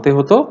কানুন মানতে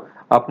হতো।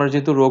 আপনার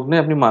যেহেতু রোগ নেই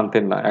আপনি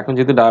মানতেন না, এখন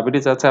যেহেতু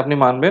ডায়াবেটিস আছে আপনি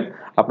মানবেন,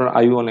 আপনার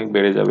আয়ু অনেক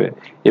বেড়ে যাবে।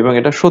 এবং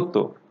এটা সত্য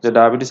যে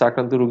ডায়াবেটিস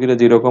আক্রান্ত রোগীরা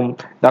যেরকম,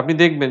 আপনি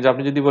দেখবেন যে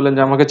আপনি যদি বলেন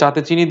যে আমাকে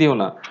চাতে চিনি দিও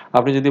না,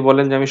 আপনি যদি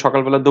বলেন যে আমি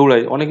সকালবেলা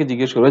দৌড়াই, অনেকে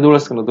জিজ্ঞেস করবে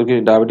দৌড়াস কেন, তোর কি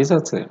ডায়াবেটিস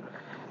আছে?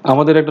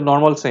 আমাদের একটা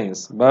নর্মাল সেন্স,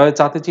 বা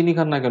চাতে চিনি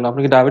খান না কেন,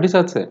 আপনার কি ডায়াবেটিস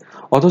আছে?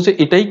 অথচ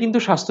এটাই কিন্তু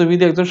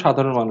স্বাস্থ্যবিধি একজন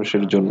সাধারণ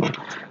মানুষের জন্য।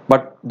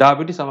 বাট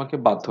ডায়াবেটিস আমাকে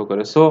বাধ্য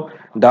করে। সো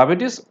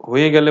ডায়াবেটিস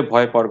হয়ে গেলে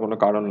ভয় পাওয়ার কোনো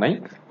কারণ নাই।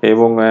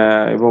 এবং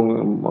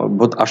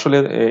আসলে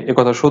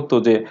একথা সত্য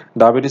যে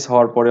ডায়াবেটিস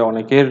হওয়ার পরে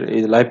অনেকের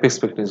এই লাইফ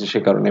এক্সপেক্টেন্সি সে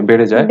কারণে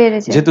বেড়ে যায়,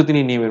 যেহেতু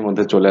তিনি নিয়মের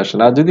মধ্যে চলে আসেন।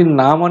 আর যদি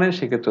না মানেন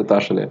সেক্ষেত্রে তো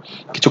আসলে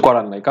কিছু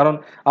করার নাই। কারণ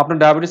আপনার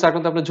ডায়াবেটিস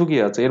আক্রান্ত, আপনার ঝুঁকি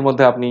আছে, এর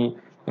মধ্যে আপনি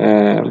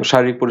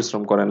শারীরিক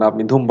পরিশ্রম করেন,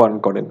 আপনি ধূমপান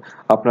করেন,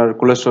 আপনার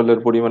কোলেস্টেরলের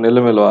পরিমাণ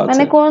এলোমেলো আছে,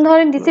 মানে কোন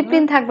ধরনের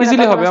ডিসিপ্লিন থাকবে না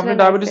ইজিলি তখন হবে। আসলে আপনার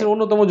লাইফে। ডায়াবেটিসের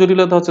অন্যতম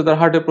জটিলতা হচ্ছে তার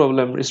হার্টের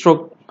প্রবলেম, স্ট্রোক,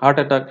 হার্ট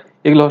অ্যাটাক,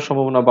 এগুলো হওয়ার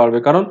সম্ভাবনা বাড়বে।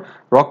 কারণ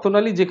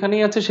রক্তনালী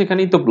যেখানেই আছে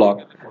সেখানেই তো ব্লক।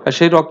 আর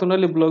সেই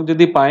রক্তনালী ব্লক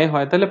যদি পায়ে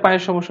হয় তাহলে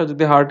পায়ের সমস্যা,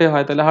 যদি হার্টে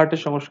হয় তাহলে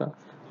হার্টের সমস্যা,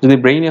 যদি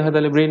ব্রেইনে হয়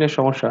তাহলে ব্রেইনের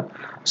সমস্যা।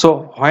 সো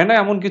হয় না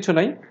এমন কিছু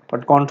নাই,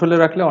 বাট কন্ট্রোলে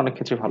রাখলে অনেক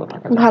কিছু ভালো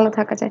থাকা যায়। ভালো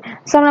থাকা যায়।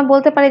 সো আমরা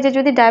বলতে পারি যে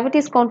যদি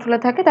ডায়াবেটিস কন্ট্রোলে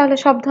থাকে তাহলে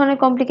সব ধরনের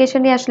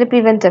কমপ্লিকেশনই আসলে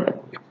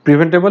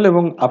প্রিভেন্টেবল,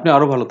 এবং আপনি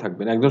আরো ভালো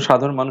থাকবেন একজন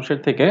সাধারণ মানুষের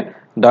থেকে।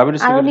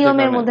 ডায়াবেটিস আরো রোগীর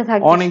নিয়মের কারণে মধ্যে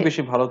থাকবে অনেক সে।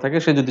 বেশি ভালো থাকে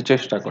সে যদি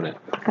চেষ্টা করে।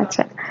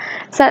 আচ্ছা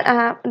স্যার,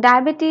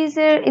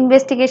 ডায়াবেটিসের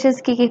ইনভেস্টিগেশনস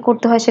কি কি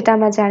করতে হয় সেটা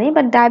আমরা জানি,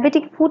 বাট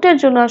ডায়াবেটিক ফুটের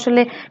জন্য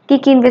আসলে কি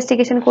কি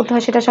ইনভেস্টিগেশন করতে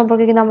হয় সেটা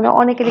সম্পর্কে কিন্তু আমরা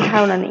অনেকেরই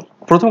ধারণা নেই।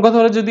 প্রথম কথা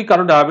হলো, যদি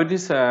কারো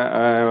ডায়াবেটিস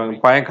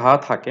পায়ে ঘা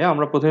থাকে,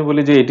 আমরা প্রথমে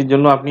বলি যে এটির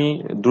জন্য আপনি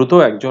দ্রুত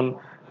একজন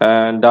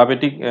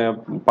ডায়াবেটিক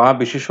পা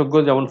বিশেষজ্ঞ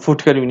যেমন ফুট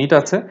কেয়ার ইউনিট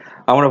আছে,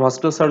 আমরা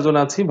ভাস্কুলার সার্জন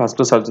আছি,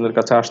 ভাস্কুলার সার্জনের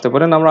কাছে আসতে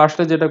পারেন। আমরা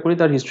আসলে যেটা করি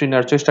তার হিস্ট্রি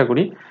নেওয়ার চেষ্টা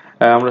করি।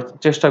 আমরা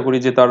চেষ্টা করি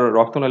যে তার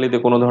রক্তনালীতে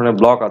কোনো ধরনের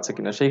ব্লক আছে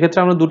কিনা। সেই ক্ষেত্রে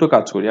আমরা দুটো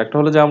কাজ করি, একটা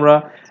হলো যে আমরা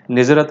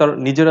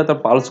নিজেরা তার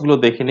পালসগুলো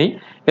দেখে নিই,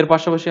 এর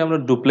পাশাপাশি আমরা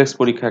ডুপ্লেক্স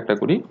পরীক্ষা একটা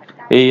করি।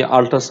 এই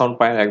আল্ট্রাসাউন্ড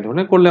পায়ের এক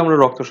ধরনের করলে আমরা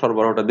রক্ত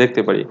সরবরাহটা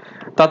দেখতে পারি।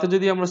 তাতে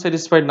যদি আমরা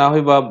স্যাটিসফাইড না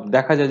হই বা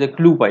দেখা যায় যে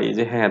ক্লু পাই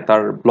যে হ্যাঁ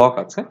তার ব্লক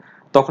আছে,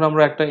 তখন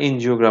আমরা একটা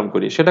এনজিওগ্রাম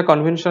করি। সেটা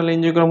কনভেনশনাল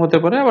এনজিওগ্রাম হতে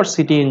পারে, আবার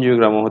সিটি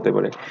এনজিওগ্রামও হতে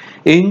পারে।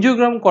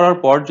 এনজিওগ্রাম করার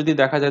পর যদি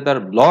দেখা যায় তার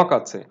ব্লক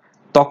আছে,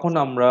 তখন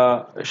আমরা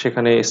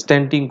সেখানে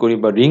স্ট্যান্টিং করি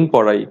বা রিং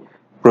পরাই,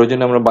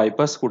 প্রয়োজনে আমরা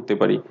বাইপাস করতে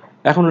পারি।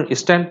 এখন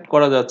স্ট্যান্ট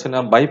করা যাচ্ছে না,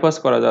 বাইপাস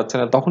করা যাচ্ছে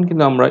না, তখন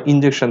কিন্তু আমরা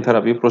ইনজেকশন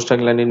থেরাপি,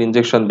 প্রোস্টাগ্ল্যান্ডিন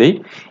ইনজেকশন দেই।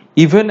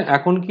 ইভেন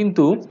এখন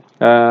কিন্তু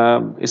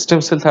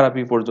স্টেম সেল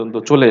থেরাপি পর্যন্ত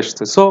চলে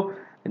এসছে। সো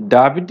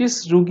ডায়াবেটিস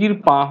রুগীর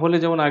পা হলে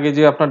যেমন আগে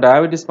যে আপনার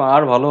ডায়াবেটিস পা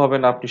আর ভালো হবে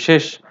না, আপনি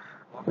শেষ,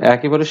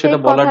 একেবারে সেই সেটা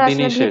বলার কথার আসলে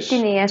দিনই শেষ, ভিত্তি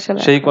নেই আসলে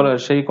সেই এখন।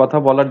 সেই কথা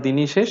বলার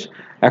দিনই শেষ।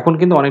 এখন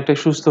কিন্তু অনেকটাই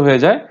সুস্থ হয়ে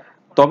যায়।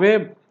 তবে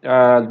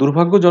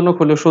দুর্ভাগ্যজনক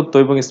হলেও সত্য,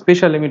 এবং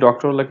স্পেশালি আমি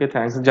ডক্টরগুলোকে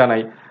থ্যাঙ্কস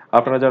জানাই।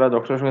 আপনারা যারা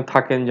ডক্টরের সঙ্গে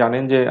থাকেন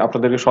জানেন যে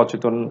আপনাদেরকে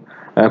সচেতন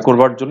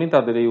করবার জন্যই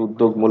তাদের এই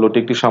উদ্যোগ, মূলত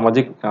একটি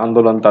সামাজিক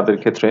আন্দোলন তাদের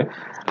ক্ষেত্রে।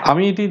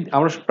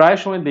 আমরা প্রায়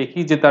সময় দেখি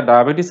যে তার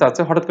ডায়াবেটিস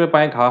আছে, হঠাৎ করে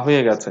পায়ে ঘা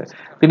হয়ে গেছে,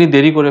 তিনি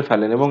দেরি করে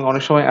ফেলেন, এবং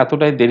অনেক সময়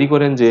এতটাই দেরি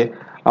করেন যে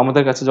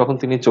আমাদের কাছে যখন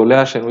তিনি চলে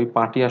আসেন ওই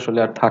পাটি আসলে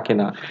আর থাকে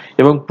না।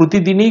 এবং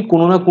প্রতিদিনই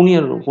কোনো না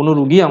কোনো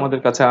রুগী আমাদের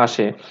কাছে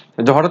আসে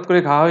যে হঠাৎ করে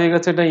ঘা হয়ে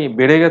গেছে, এটাই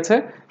বেড়ে গেছে,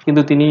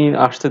 কিন্তু তিনি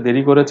আসতে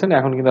দেরি করেছেন,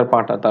 এখন কিন্তু আর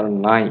পাটা তার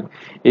নাই।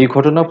 এই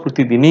ঘটনা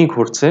প্রতিদিনই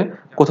ঘটছে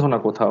কোথাও না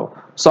কোথাও।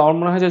 সো আমার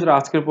মনে হয় যে যারা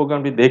আজকের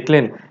প্রোগ্রামটি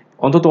দেখলেন,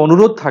 অন্তত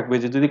অনুরোধ থাকবে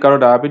যে যদি কারো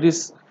ডায়াবেটিস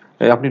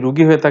আপনি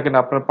রুগী হয়ে থাকেন,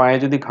 আপনার পায়ে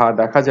যদি ঘা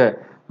দেখা যায়,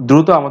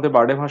 দ্রুত আমাদের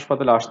বারডেম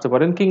হাসপাতালে আসতে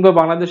পারেন, কিংবা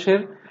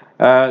বাংলাদেশের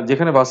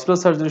যেখানে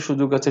ভাস্কুলার সার্জারির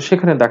সুযোগ আছে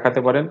সেখানে দেখাতে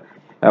পারেন।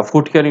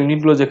 ফুট কেয়ার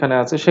ইউনিটগুলো যেখানে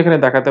আছে সেখানে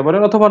দেখাতে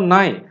পারেন, অথবা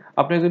নাই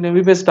আপনি একজন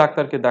এমবিবিএস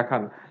ডাক্তারকে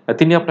দেখান,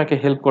 তিনি আপনাকে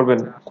হেল্প করবেন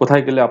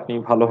কোথায় গেলে আপনি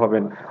ভালো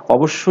হবেন।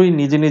 অবশ্যই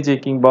নিজে নিজে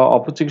কিংবা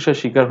অপচিকিৎসার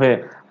শিকার হয়ে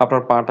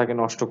আপনার পাটাকে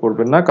নষ্ট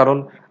করবেন না, কারণ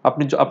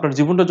আপনার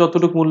জীবনটা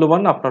যতটুকু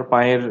মূল্যবান, আপনার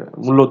পায়ের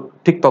মূল্য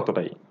ঠিক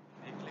ততটাই।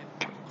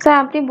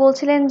 স্যার আপনি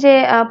বলছিলেন যে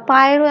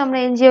পায়েরও আমরা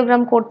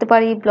এনজিওগ্রাম করতে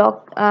পারি, ব্লক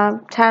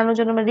ছাড়ানোর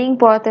জন্য আমরা রিং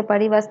পরাতে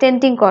পারি বা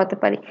স্টেন্টিং করাতে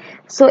পারি।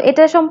 সো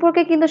এটা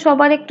সম্পর্কে কিন্তু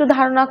সবার একটু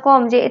ধারণা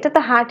কম যে এটা তো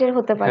হার্টের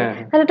হতে পারে, হ্যাঁ,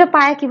 হ্যাঁ। তাহলে এটা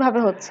পায়ে কিভাবে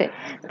হচ্ছে।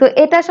 তো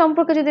এটা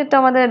সম্পর্কে যদি একটু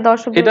আমাদের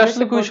দর্শকদের এটা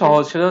আসলে উদ্দেশ্যে খুবই বলতেন।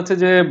 সহজ। সেটা হচ্ছে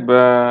যে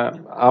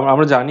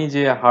আমরা জানি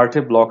যে হার্টে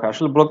ব্লক হয়,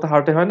 আসলে ব্লক তো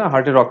হার্টে হয় না,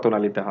 হার্টে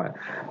রক্তনালীতে হয়।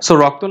 সো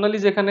রক্তনালী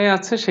যেখানে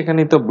আছে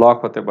সেখানেই তো ব্লক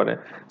হতে পারে।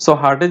 সো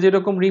হার্টে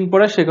যেরকম রিং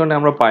পড়ে সেখানে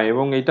আমরা পাই,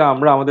 এবং এটা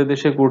আমরা আমাদের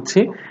দেশে করছি।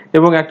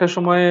 এবং একটা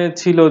সময়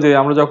ছিল যে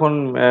আমরা যখন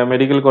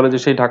মেডিকেল কলেজে,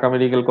 সেই ঢাকা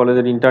মেডিকেল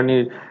কলেজের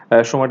ইন্টার্নির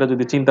সময়টা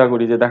যদি চিন্তা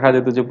করি, যে দেখা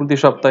যেত যে প্রতি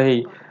সপ্তাহেই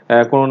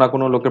কোনো না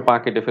কোনো লোকের পা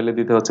কেটে ফেলে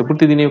দিতে হচ্ছে,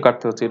 প্রতিদিনই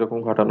কাটতে হচ্ছে, এরকম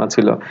ঘটনা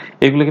ছিল।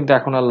 এগুলো কিন্তু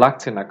এখন আর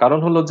লাগছে না, কারণ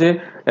হলো যে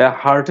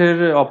হার্টের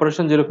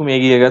অপারেশন যেরকম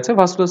এগিয়ে গেছে,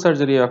 ভাস্কুলার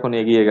সার্জারি এখন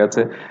এগিয়ে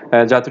গেছে।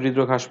 জাতীয়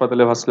হৃদরোগ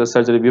হাসপাতালে ভাস্কুলার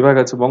সার্জারি বিভাগ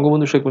আছে,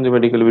 বঙ্গবন্ধু শেখ মুজিব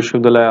মেডিকেল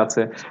বিশ্ববিদ্যালয়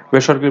আছে,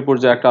 বেসরকারি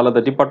পর্যায়ে একটা আলাদা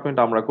ডিপার্টমেন্ট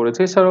আমরা করেছি,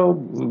 এছাড়াও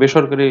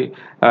বেসরকারি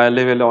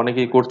লেভেলে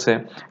অনেকেই করছে।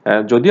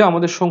 যদিও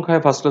আমাদের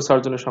সংখ্যায় ভাস্কুলার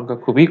সার্জনের সংখ্যা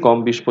খুবই কম,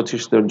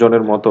 20-25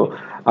 জনের মতো।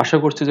 আশা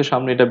করছি যে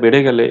সামনে এটা বেড়ে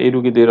গেলে এই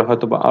রুগীদের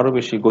হয়তোবা আরো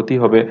বেশি গতি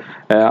হবে,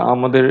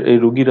 আমাদের এই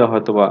রুগীরা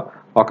হয়তোবা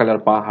অকালে আর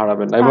পা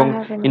হারাবেন না। পা এবং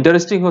হবে না।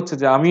 ইন্টারেস্টিং হচ্ছে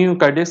যে আমিও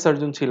কার্ডিয়াক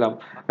সার্জন ছিলাম,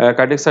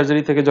 কার্ডিয়াক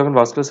সার্জারি থেকে যখন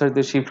ভাস্কুলার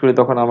সার্জারি শিফট করি,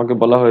 তখন আমাকে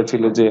বলা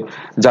হয়েছিল যে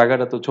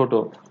জায়গাটা তো ছোট,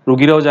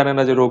 রুগীরাও জানে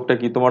না যে রোগটা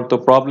কি, তোমার তো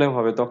প্রবলেম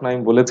হবে। তখন আমি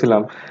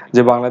বলেছিলাম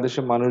যে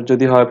বাংলাদেশের মানুষ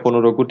যদি হয়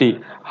 15 কোটি,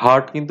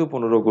 হার্ট কিন্তু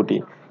 15 কোটি,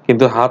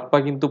 কিন্তু হাত পা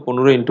কিন্তু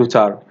 15 ×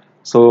 4।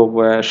 সো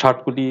 60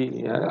 কোটি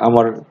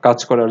আমার কাজ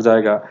করার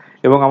জায়গা।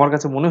 এবং আমার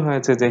কাছে মনে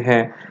হয়েছে যে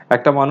হ্যাঁ,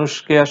 একটা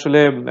মানুষকে আসলে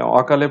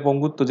অকালে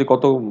পঙ্গুত্ব যে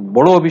কত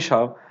বড়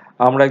অভিশাপ,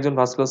 আমরা একজন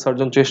ভাস্কুলার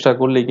সার্জন চেষ্টা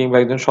করলে কিংবা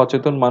একজন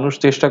সচেতন মানুষ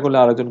চেষ্টা করলে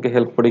আরেকজনকে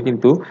হেল্প করে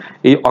কিন্তু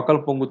এই অকাল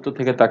পঙ্গুত্ব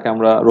থেকে তাকে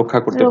আমরা রক্ষা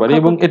করতে পারি।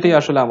 রক্ষা এবং করতে এটাই পারি।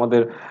 আসলে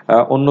আমাদের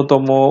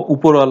অন্যতম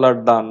উপরওয়ালার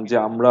দান, যে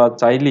আমরা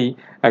চাইলেই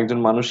একজন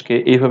মানুষকে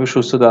এইভাবে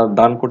সুস্থতা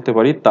দান করতে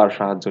পারি তার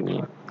সাহায্য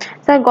নিয়ে।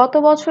 স্যার গত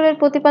বছরের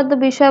প্রতিপাদ্য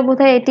বিষয়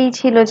বোধহয় এটিই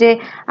ছিল যে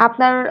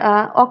আপনার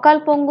অকাল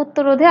পঙ্গুত্ব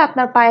রোধে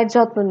আপনার পায়ের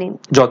যত্ন নিন।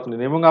 যত্ন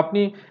নিন। এবং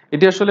আপনি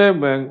এটি আসলে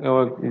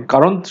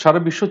কারণ সারা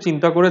বিশ্ব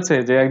চিন্তা করেছে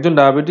যে একজন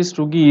ডায়াবেটিস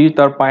রুগী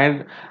তার পায়ের,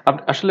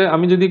 আসলে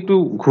আমি যদি একটু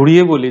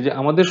ঘুরিয়ে বলি যে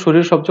আমাদের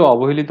শরীরের সবচেয়ে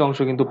অবহেলিত অংশ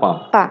কিন্তু পা।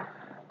 পা।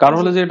 কারণ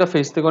জি হলো যে এটা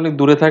ফেস থেকে অনেক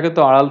দূরে থাকে,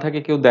 তো আড়াল থাকে,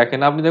 কেউ দেখে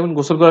না। আপনি দেখবেন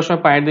গোসল করার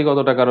সময় পায়ের দিকে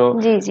অতটা কারো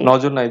জি জি।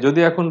 নজর নাই। যদি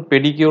এখন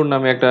পেডিকিউর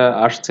নামে একটা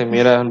আসছে,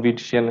 মেয়েরা এখন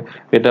বিউটিশিয়ান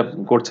এটা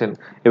করছেন,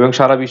 এবং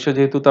সারা বিশ্ব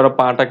যেহেতু তারা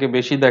পাটাকে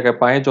বেশি দেখে,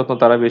 পায়ের যত্ন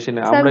তারা বেশি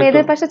নেয়, স্যার আমরা একটু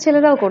মেয়েদের পাশে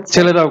ছেলেরাও করছে।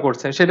 ছেলেরাও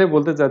করছে। সেটাই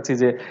বলতে চাচ্ছি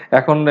যে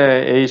এখন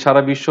এই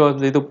সারা বিশ্ব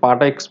যেহেতু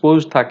পাটা এক্সপোজ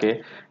থাকে,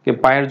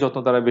 পায়ের যত্ন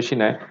তারা বেশি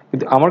নেয়।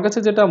 কিন্তু আমার কাছে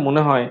যেটা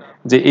মনে হয়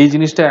যে এই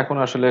জিনিসটা এখন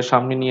আসলে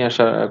সামনে নিয়ে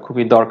আসা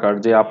খুবই দরকার,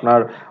 যে আপনার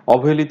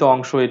অবহেলিত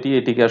অংশ এটি,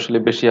 এটিকে আসলে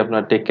বেশি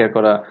আপনার টেক কেয়ার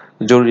করা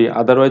জরুরি।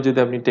 আদারওয়াইজ যদি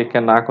আপনি টেক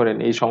কেয়ার না করেন,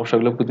 এই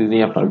সমস্যাগুলো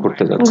প্রতিদিনই আপনার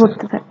ঘটতে যাচ্ছে।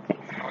 ঘুরতে থাকবে।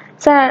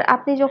 স্যার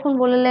আপনি যখন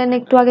বললেন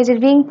একটু আগে যে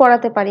রিং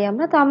পরাতে পারি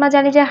আমরা, তো আমরা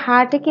জানি যে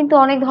হার্টে কিন্তু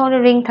অনেক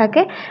ধরনের রিং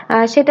থাকে,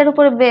 সেটার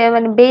উপরে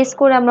মানে বেস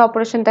করে আমরা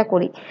অপারেশনটা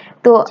করি।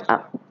 তো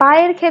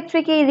পায়ের ক্ষেত্রে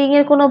কি রিং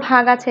এর কোনো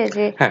ভাগ আছে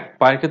যে? হ্যাঁ,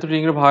 পায়ের ক্ষেত্রে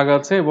রিং এর ভাগ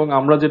আছে, এবং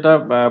আমরা যেটা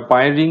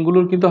পায়ের রিং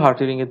গুলোর কিন্তু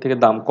হার্টের রিং এর থেকে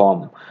দাম কম,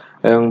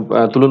 এবং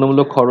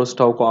তুলনামূলক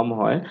খরচটাও কম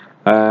হয়।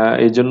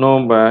 এই জন্য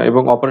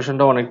এবং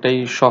অপারেশনটা অনেকটাই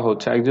সহজ।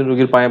 একজন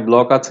রোগীর পায়ে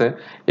ব্লক আছে,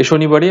 এই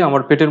শনিবারই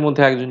আমার পেটের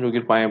মধ্যে একজন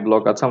রোগীর পায়ে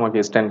ব্লক আছে, আমাকে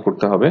স্ট্যান্ড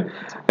করতে হবে।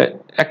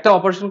 একটা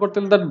অপারেশন করতে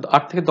গেলে তার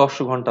 8 থেকে 10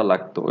 ঘন্টা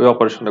লাগতো ওই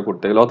অপারেশনটা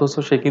করতে গেলে, অথচ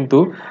সে কিন্তু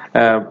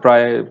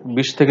প্রায়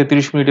 20 থেকে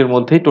 30 মিনিটের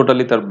মধ্যেই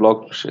টোটালি তার ব্লক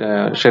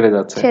সেরে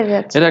যাচ্ছে। সেরে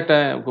যাচ্ছে। এটা একটা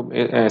খুব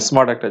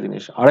স্মার্ট একটা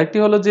জিনিস। আরেকটি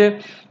হলো যে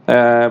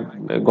আহ,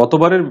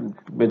 গতবারের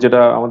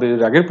যেটা আমাদের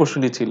আগের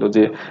প্রশ্নটি ছিল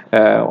যে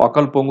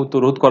অকাল পঙ্গুত্ব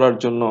রোধ করার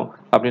জন্য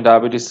আপনি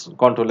ডায়াবেটিস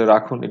কন্ট্রোলে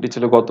রাখুন, এটি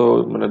ছিল গত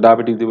মানে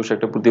ডায়াবেটিক দিবসে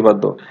একটা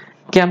প্রতিপাদ্য।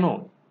 কেন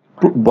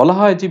বলা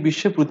হয় যে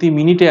বিশ্বে প্রতি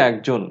মিনিটে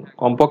একজন,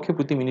 কমপক্ষে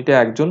প্রতি মিনিটে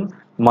একজন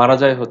মারা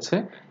যায় হচ্ছে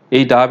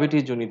এই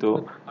ডায়াবেটিস জনিত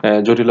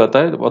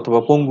জটিলতায়, অথবা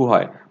পঙ্গু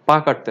হয়, পা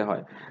কাটতে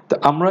হয়। তো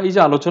আমরা এই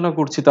যে আলোচনা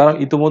করছি, তারা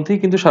ইতোমধ্যেই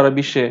কিন্তু সারা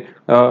বিশ্বে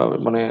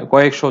মানে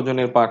কয়েকশো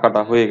জনের পা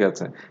কাটা হয়ে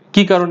গেছে।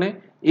 কি কারণে?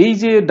 এই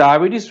যে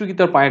ডায়াবেটিস রোগী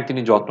তার পায়ের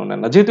তিনি যত্ন নেন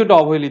না, যেহেতু এটা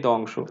অবহেলিত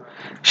অংশ।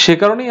 সে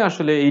কারণেই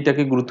আসলে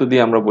এইটাকে গুরুত্ব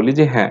দিয়ে আমরা বলি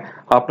যে হ্যাঁ,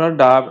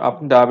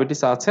 আপনি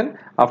ডায়াবেটিস আছেন,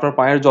 আপনার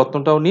পায়ের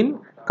যত্নটাও নিন।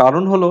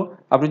 কারণ হলো,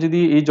 আপনি যদি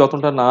এই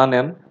যত্নটা না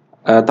নেন,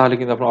 তাহলে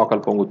কিন্তু আপনার অকাল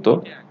পঙ্গুত্ব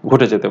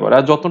ঘটে যেতে পারে।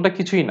 আর যত্নটা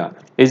কিছুই না,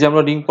 এই যে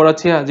আমরা রিং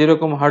পরাচ্ছি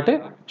যেরকম হার্টে,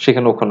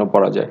 সেখানে ওখানে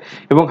পরা যায়।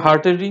 এবং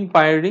হার্টের রিং,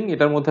 পায়ের রিং,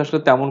 এটার মধ্যে আসলে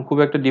তেমন খুব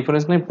একটা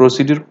ডিফারেন্স নেই,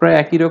 প্রসিডিউর প্রায়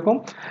একই রকম।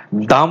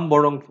 দাম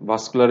বরং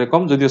ভাস্কুলারে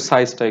কম, যদিও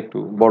সাইজটা একটু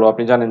বড়।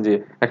 আপনি জানেন যে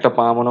একটা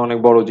পা মানে অনেক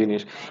বড়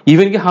জিনিস।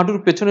 ইভেন কি হাঁটুর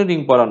পেছনে রিং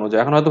পরানো যায়।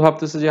 এখন হয়তো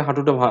ভাবতেছে যে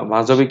হাঁটুটা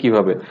ভাঁজাবে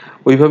কিভাবে,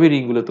 ওইভাবেই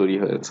রিং গুলো তৈরি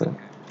হয়েছে।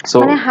 সো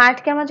মানে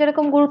হার্টকে আমরা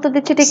যেরকম গুরুত্ব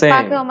দিচ্ছি, ঠিক সেম,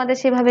 পাকেও আমাদের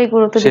সেভাবেই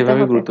গুরুত্ব দিতে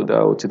সেভাবে হবে। গুরুত্ব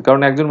দেওয়া উচিত।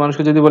 কারণ একজন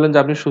মানুষকে যদি বলেন যে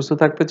আপনি সুস্থ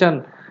থাকতে চান,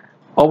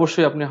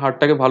 অবশ্যই আপনি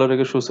হার্টটাকে ভালো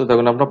রেখে সুস্থ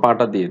থাকুন, আপনার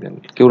পাটা দিয়ে দেন,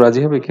 কেউ রাজি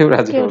হবে? কেউ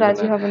রাজি কেউ হবে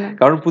রাজি না। হবে না।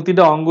 কারণ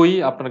প্রতিটা অঙ্গই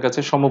আপনার কাছে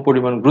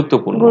সমপরিমাণ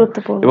গুরুত্বপূর্ণ।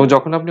 গুরুত্বপূর্ণ। এবং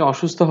যখন আপনি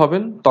অসুস্থ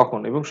হবেন তখন,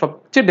 এবং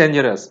সবচেয়ে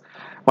ডেঞ্জারাস,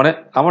 মানে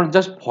আমার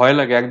জাস্ট ভয়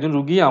লাগে, একজন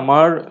রুগী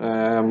আমার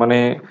মানে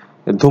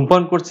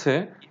ধূমপান করছে,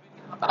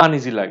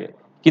 আনইজি লাগে।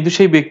 কিন্তু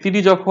সেই ব্যক্তিটি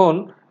যখন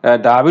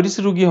ডায়াবেটিস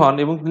রোগী হন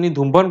এবং তিনি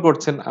ধূমপান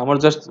করছেন, আমার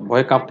জাস্ট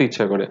ভয়ে কাঁপতে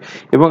ইচ্ছা করে।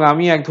 এবং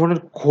আমি এক ধরনের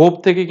ক্ষোভ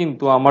থেকে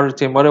কিন্তু আমার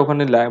চেম্বারে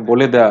ওখানে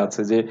বলে দেওয়া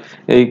আছে যে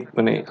এই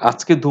মানে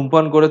আজকে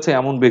ধূমপান করেছে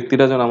এমন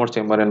ব্যক্তিরা যেন আমার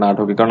চেম্বারে না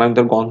ঢোকে, কারণ আমি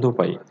তার গন্ধ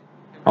পাই,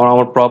 আমার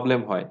আমার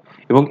প্রবলেম হয়।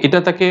 এবং এটা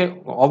তাকে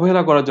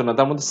অবহেলা করার জন্য,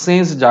 তার মধ্যে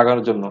সেন্স জাগার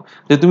জন্য,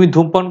 যে তুমি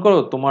ধূমপান করো,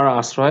 তোমার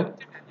আশ্রয়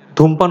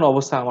ধূমপান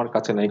অবস্থা আমার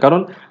কাছে নাই।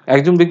 কারণ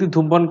একজন ব্যক্তি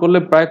ধূমপান করলে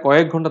প্রায়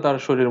কয়েক ঘন্টা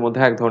তার শরীরের মধ্যে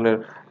এক ধরনের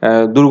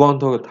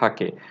দুর্গন্ধ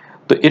থাকে।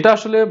 তো এটা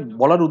আসলে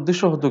বলার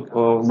উদ্দেশ্য হতো,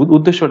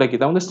 উদ্দেশ্যটা কি,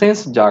 তার মধ্যে সেন্স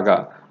জাগা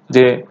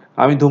যে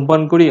আমি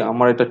ধূমপান করি,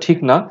 আমার এটা ঠিক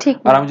না। ঠিক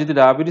আর না। আমি যদি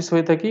ডায়াবেটিস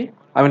হয়ে থাকি,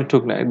 আমি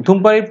ঠিক না।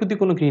 ধূমপানের প্রতি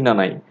কোনো ঘৃণা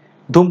নাই,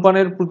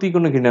 ধূমপানের প্রতি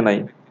কোনো ঘৃণা নাই।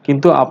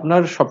 কিন্তু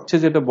আপনার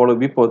সবচেয়ে যেটা বড়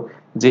বিপদ,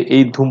 যে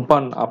এই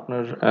ধূমপান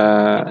আপনার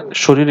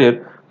শরীরের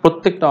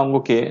প্রত্যেকটা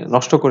অঙ্গকে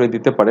নষ্ট করে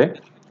দিতে পারে।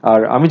 আর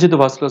আমি যেহেতু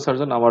ভাস্কুলার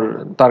সার্জন, আমার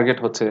টার্গেট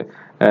হচ্ছে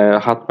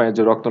হাত পায়ের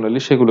যে রক্তনালী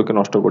সেগুলোকে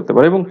নষ্ট করতে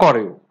পারে, এবং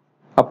করেও।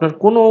 আপনার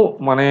কোনো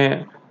মানে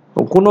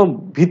কোনো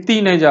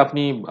ভিত্তিই নেই যে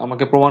আপনি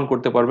আমাকে প্রমাণ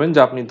করতে পারবেন যে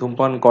আপনি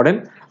ধূমপান করেন,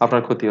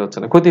 আপনার ক্ষতি হচ্ছে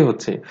না, ক্ষতি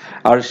হচ্ছে।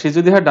 আর সে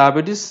যদি হয়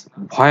ডায়াবেটিস,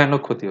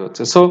 ভয়ানক ক্ষতি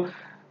হচ্ছে। সো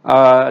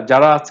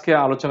যারা আজকে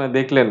আলোচনায়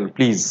দেখলেন,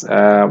 প্লিজ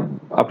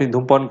আপনি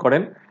ধূমপান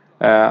করেন,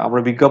 আমরা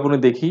বিজ্ঞাপনে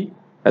দেখি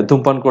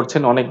ধূমপান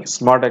করছেন, অনেক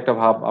স্মার্ট একটা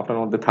ভাব আপনার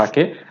মধ্যে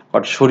থাকে,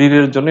 বাট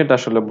শরীরের জন্য এটা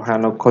আসলে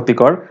ভয়ানক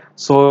ক্ষতিকর।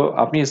 সো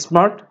আপনি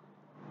স্মার্ট,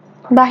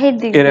 বাহির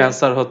দিক এর দিয়ে।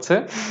 অ্যান্সার হচ্ছে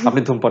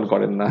আপনি ধূমপান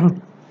করেন না।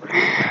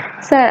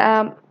 স্যার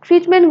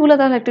ট্রিটমেন্ট গুলো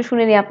তাহলে একটু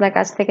শুনে নিই আপনার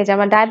কাছ থেকে, যে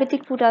আমার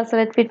ডায়াবেটিক ফুট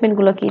আলসারের ট্রিটমেন্ট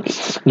গুলো কি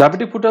দিচ্ছি।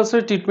 ডায়াবেটিক ফুট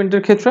আলসারের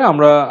ট্রিটমেন্টের ক্ষেত্রে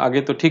আমরা আগে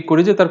তো ঠিক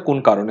করি যে তার কোন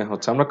কারণে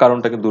হচ্ছে, আমরা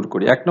কারণটাকে দূর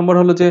করি। 1 নম্বর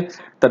হলো যে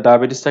তার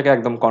ডায়াবেটিসটাকে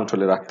একদম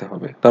কন্ট্রোলে রাখতে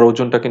হবে, তার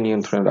ওজনটাকে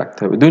নিয়ন্ত্রণে রাখতে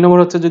হবে। 2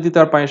 নম্বর হচ্ছে যদি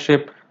তার পায়ের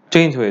শেপ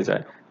চেঞ্জ হয়ে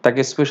যায়, তাকে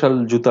স্পেশাল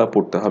জুতা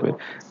পরতে হবে।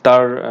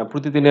 তার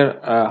প্রতিদিনের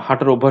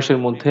হাঁটার অভ্যাসের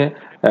মধ্যে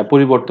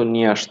পরিবর্তন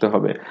নিয়ে আসতে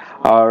হবে।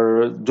 আর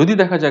যদি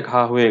দেখা যায়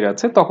ঘা হয়ে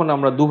গেছে, তখন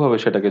আমরা দুভাবে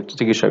সেটাকে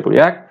চিকিৎসা করি।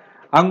 এক,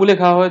 আঙ্গুলে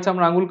ঘা হয়েছে,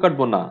 আমরা আঙ্গুল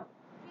কাটবো না।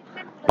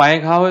 পায়ে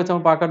ঘা হয়েছে,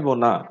 আমরা পা কাটবো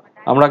না।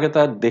 আমরা আগে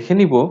তার দেখে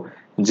নিব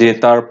যে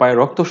তার পায়ে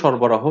রক্ত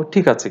সরবরাহ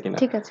ঠিক আছে কিনা।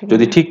 ঠিক আছে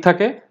যদি কিনা। ঠিক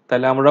থাকে,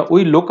 তাহলে আমরা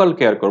ওই লোকাল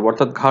কেয়ার করবো,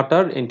 অর্থাৎ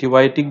ঘাটার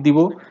অ্যান্টিবায়োটিক দিব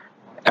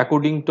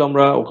অ্যাকর্ডিং টু,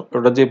 আমরা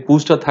ওটা যে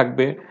পুজটা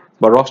থাকবে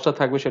বা রসটা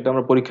থাকবে সেটা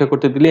আমরা পরীক্ষা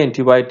করতে দিলে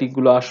অ্যান্টিবায়োটিক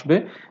গুলো আসবে।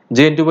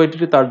 যে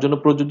অ্যান্টিবায়োটিকটি তার জন্য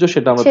প্রযোজ্য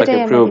সেটা আমরা তাকে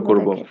সেটাই আমরা প্রয়োগ দিব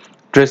করব। তাকে।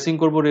 ড্রেসিং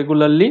করব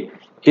রেগুলারলি।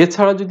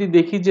 এছাড়া যদি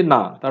দেখি যে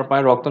না, তার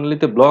পায়ের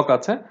রক্তনালীতে ব্লক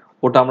আছে,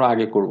 ওটা আমরা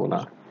আগে করব না,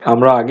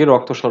 আমরা আগে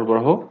রক্ত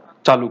সরবরাহ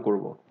চালু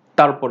করব,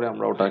 তারপরে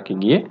আমরা ওটাকে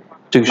গিয়ে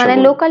চিকিৎসা মানে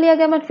করব। লোকালি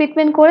আগে আমরা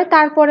ট্রিটমেন্ট করে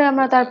তারপরে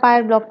আমরা তার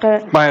পায়ের ব্লকটা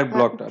পায়ের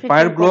ব্লকটা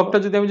ট্রিটমেন্ট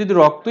করব। যদি আমি যদি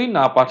রক্তই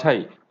না পাঠাই,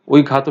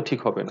 ওই ঘা তো ঠিক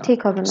হবে না। ঠিক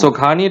হবে না। সো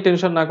ঘা নিয়ে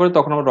টেনশন না করে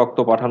তখন আমরা রক্ত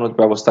পাঠানোর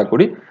ব্যবস্থা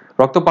করি।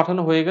 রক্ত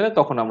পাঠানো হয়ে গেলে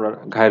তখন আমরা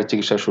ঘায়ের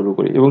চিকিৎসা শুরু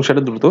করি এবং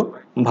সেটা দ্রুত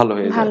ভালো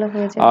হয়ে যায়। ভালো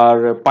হয়ে যায়। আর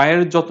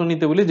পায়ের যত্ন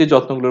নিতে বলি, যে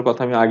যত্নগুলোর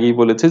কথা আমি আগেই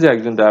বলেছি, যে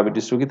একজন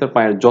ডায়াবেটিস রোগী তার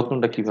পায়ের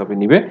যত্নটা কিভাবে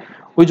নিবে,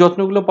 ওই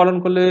যত্নগুলো পালন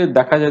করলে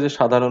দেখা যায় যে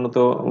সাধারণত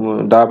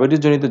ডায়াবেটিস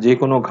জনিত যে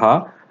কোনো ঘা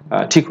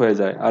ঠিক হয়ে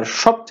যায়। আর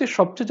সবচেয়ে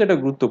সবচেয়ে যেটা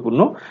গুরুত্বপূর্ণ,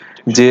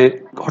 যে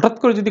হঠাৎ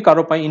করে যদি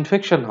কারো পায়ে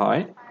ইনফেকশন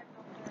হয়,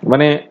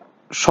 মানে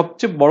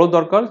সবচেয়ে বড়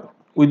দরকার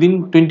উইদিন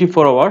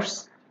 24 আওয়ার্স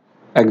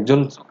একজন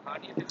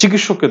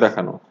চিকিৎসককে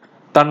দেখানো।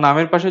 তার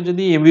নামের পাশে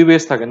যদি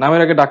এমবিবিএস থাকে,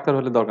 নামের আগে ডাক্তার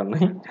হলে দরকার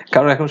নাই,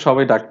 কারণ এখন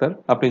সবাই ডাক্তার।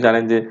 আপনি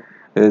জানেন যে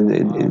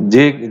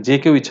যে যে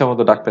কেউ ইচ্ছা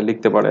মতো ডাক্তার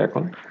লিখতে পারে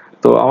এখন।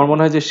 তো আমার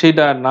মনে হয় যে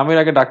সেইটা নামের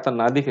আগে ডাক্তার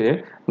না দেখে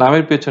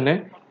নামের পেছনে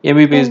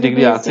এমবিবিএস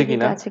ডিগ্রি এমবিবিএস আছে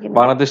ডিগ্রিটা কিনা, আছে কিনা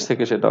বাংলাদেশ দেখে।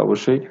 থেকে সেটা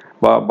অবশ্যই,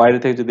 বা বাইরে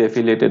থেকে যদি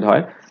অ্যাফিলিয়েটেড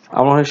হয়,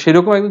 আমার মনে হয়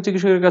সেরকম একজন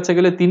চিকিৎসকের কাছে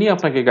গেলে তিনি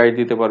আপনাকে গাইড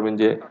দিতে পারবেন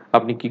যে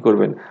আপনি কি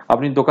করবেন।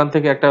 আপনি দোকান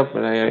থেকে একটা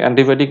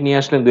অ্যান্টিবায়োটিক নিয়ে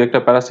আসলেন, দু একটা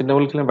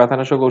প্যারাসিটামল খেলেন,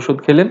 ব্যথানাশক ওষুধ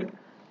খেলেন,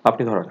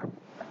 আপনি ধরা খান।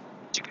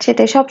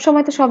 সেটাই,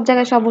 সবসময় তো সব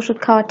জায়গায় সব ওষুধ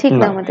খাওয়া ঠিক না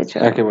না, আমাদের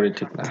জন্য। একেবারেই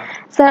ঠিক না।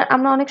 স্যার,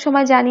 আমরা অনেক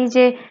সময় জানি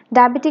যে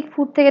ডায়াবেটিক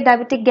ফুট থেকে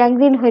ডায়াবেটিক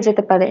গ্যাংগ্রিন হয়ে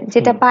যেতে পারে,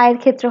 যেটা হুম। পায়ের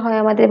ক্ষেত্রে হয়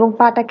আমাদের, এবং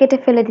পাটা কেটে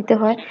ফেলে দিতে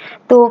হয়।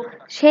 তো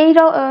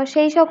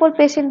সেই সকল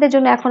পেশেন্টদের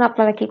জন্য এখন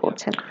আপনারা কি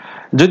করছেন?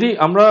 যদি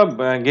আমরা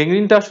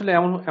গ্যাংগ্রিনটা আসলে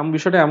এমন এমন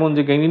বিষয়টা এমন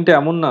যে গ্যাংগ্রিনটা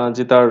এমন না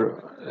যে তার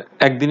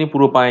একদিনই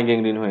পুরো পায়ে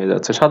গ্যাংগ্রিন হয়ে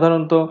যাচ্ছে।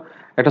 সাধারণত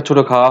একটা ছোট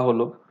খাওয়া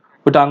হলো,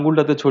 ওটা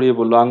আঙ্গুলটাতে ছড়িয়ে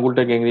পড়লো,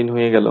 আঙ্গুলটা গ্যাংগ্রিন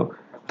হয়ে গেল,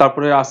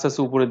 তারপরে আস্তে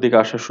আস্তে উপরের দিকে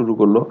আসা শুরু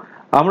করলো।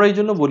 আমরা এই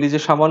জন্য বলি যে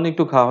সামান্য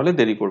একটু খাওয়া হলে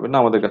দেরি করবেন না,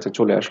 আমাদের কাছে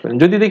চলে আসবেন।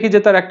 যদি দেখি যে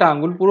তার একটা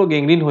আঙ্গুল পুরো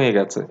গ্যাংগ্রিন হয়ে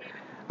গেছে,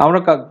 আমরা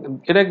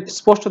এটা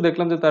স্পষ্ট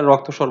দেখলাম যে তার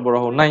রক্ত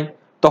সরবরাহ নাই,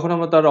 তখন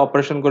আমরা তার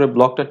অপারেশন করে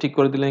ব্লকটা ঠিক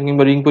করে দিলাম,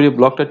 কিংবা রিং করিয়ে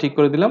ব্লকটা ঠিক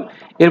করে দিলাম।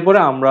 এরপরে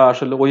আমরা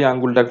আসলে ওই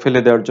আঙ্গুলটা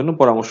ফেলে দেওয়ার জন্য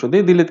পরামর্শ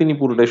দিয়ে দিলে তিনি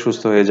পুরোটাই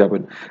সুস্থ হয়ে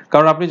যাবেন।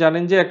 কারণ আপনি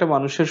জানেন যে একটা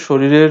মানুষের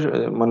শরীরের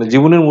মানে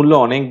জীবনের মূল্য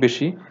অনেক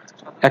বেশি,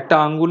 একটা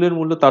আঙ্গুলের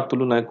মূল্য তার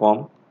তুলনায় কম।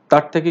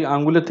 তার থেকে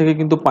আঙ্গুলের থেকে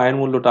কিন্তু পায়ের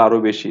মূল্যটা আরো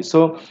বেশি। সো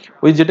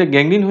ওই যেটা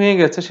গ্যাংগ্রিন হয়ে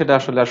গেছে সেটা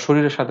আসলে আর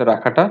শরীরের সাথে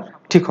রাখাটা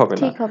ঠিক হবে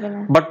না। ঠিক হবে না।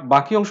 বাট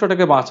বাকি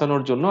অংশটাকে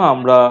বাঁচানোর জন্য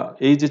আমরা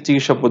এই যে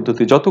চিকিৎসা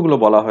পদ্ধতি যতগুলো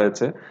বলা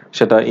হয়েছে,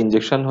 সেটা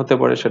ইনজেকশন হতে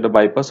পারে, সেটা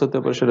বাইপাস হতে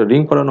পারে, সেটা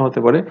রিং করানো হতে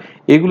পারে,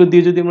 এগুলো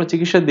দিয়ে যদি আমরা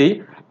চিকিৎসা দিই,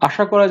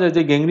 আশা করা যায়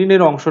যে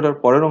গ্যাংগ্রিনের অংশটার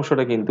পরের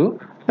অংশটা কিন্তু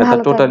এটা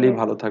ভালো টোটালি থাকবে।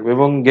 ভালো থাকবে।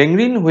 এবং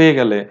গ্যাংগ্রিন হয়ে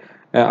গেলে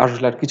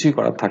আসলে আর কিছুই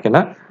করার থাকে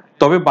না।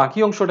 তবে বাকি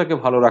অংশটাকে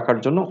ভালো রাখার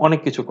জন্য অনেক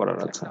কিছু করার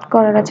আছে।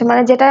 করার আছে,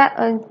 মানে যেটা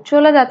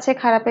চলে যাচ্ছে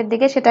খারাপের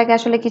দিকে সেটাকে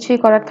আসলে কিছুই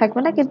করার থাকবে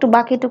না, কিন্তু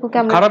বাকিটুকুকে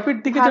আমরা খারাপের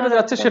দিকে ভালো যেটা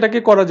যাচ্ছে রাখবো। সেটাকে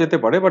করা যেতে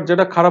পারে, বাট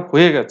যেটা খারাপ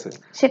হয়ে গেছে,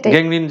 সেটাই,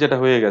 গ্যাংগ্রিন যেটা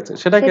হয়ে গেছে,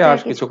 সেটাকে আর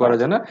সেটাকে কিছু কিছু করা করা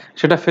যায় যায় না।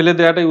 সেটা ফেলে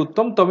দেওয়াটাই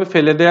উত্তম। তবে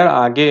ফেলে দেওয়ার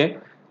আগে,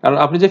 কারণ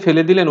আপনি যে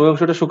ফেলে দিলেন ওই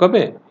অংশটা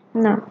শুকাবে,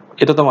 না।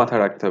 এটা তো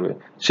মাথায় রাখতে হবে।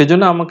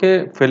 সেজন্য আমাকে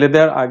ফেলে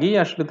দেওয়ার আগেই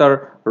আসলে তার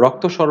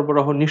রক্ত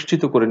সরবরাহ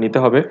নিশ্চিত করে নিতে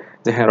হবে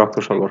যে হ্যাঁ, রক্ত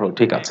সরবরাহ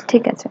ঠিক আছে।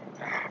 ঠিক আছে।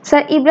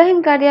 স্যার, ইব্রাহিম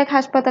কার্ডিয়াক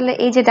হাসপাতালে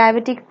এই যে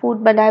ডায়াবেটিক ফুড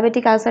বা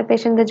ডায়াবেটিক আলসার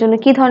পেশেন্টদের জন্য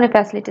কি ধরনের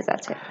ফ্যাসিলিটিস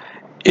আছে?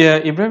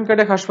 ইব্রাহিম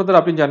কার্ডিয়াক হাসপাতাল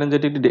আপনি জানেন যে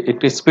এটি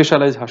একটি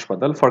স্পেশালাইজড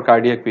হাসপাতাল ফর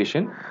কার্ডিয়াক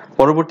পেশেন্ট।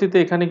 পরবর্তীতে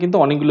এখানে কিন্তু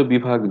অনেকগুলো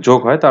বিভাগ যোগ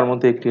হয়, তার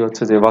মধ্যে একটি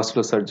হচ্ছে যে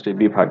ভাস্কুলার সার্জারি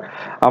বিভাগ।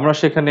 আমরা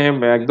সেখানে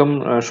একদম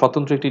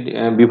স্বতন্ত্র একটি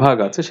বিভাগ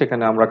আছে,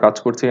 সেখানে আমরা কাজ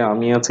করছি।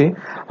 আমি আছি,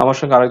 আমার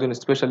সঙ্গে আরেকজন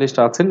স্পেশালিস্ট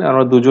আছেন,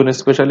 আমরা দুজন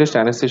স্পেশালিস্ট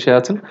অ্যানেস্থেশিয়া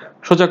আছেন।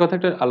 সোজা কথা,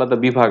 একটা আলাদা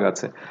বিভাগ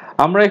আছে।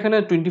 আমরা এখানে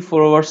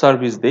 24 আওয়ার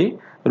সার্ভিস দেই।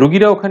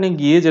 রুগীরা ওখানে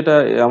গিয়ে যেটা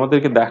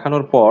আমাদেরকে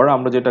দেখানোর পর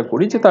আমরা যেটা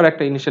করি যে তার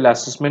একটা ইনিশিয়াল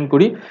অ্যাসেসমেন্ট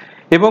করি,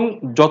 এবং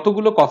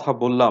যতগুলো কথা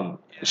বললাম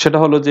সেটা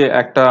হলো যে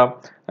একটা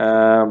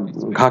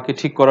ঘাকে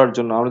ঠিক করার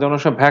জন্য আমরা যেমন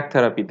ভ্যাক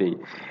থেরাপি দিই,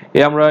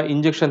 আমরা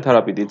ইনজেকশন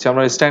থেরাপি দিচ্ছি,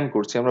 আমরা স্ট্যান্ড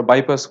করছি, আমরা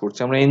বাইপাস করছি,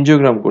 আমরা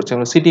এনজিওগ্রাম করছি,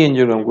 আমরা সিটি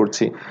এনজিওগ্রাম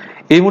করছি।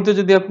 এই মুহূর্তে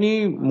যদি আপনি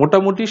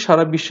মোটামুটি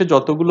সারা বিশ্বে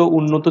যতগুলো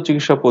উন্নত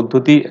চিকিৎসা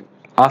পদ্ধতি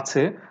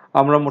আছে,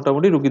 আমরা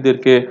মোটামুটি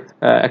রুগীদেরকে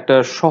একটা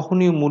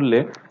সহনীয় মূল্যে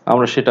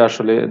আমরা সেটা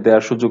আসলে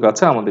দেওয়ার সুযোগ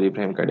আছে আমাদের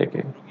ইব্রাহিম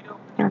কার্ডিয়াকে।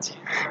 আচ্ছা,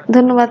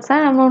 ধন্যবাদ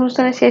স্যার। আমরা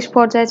অনুষ্ঠানের শেষ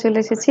পর্যায়ে চলে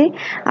এসেছি।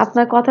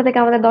 আপনার কথা থেকে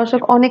আমাদের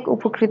দর্শক অনেক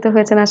উপকৃত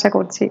হয়েছেন আশা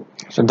করছি।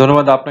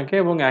 ধন্যবাদ আপনাকে,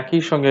 এবং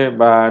একই সঙ্গে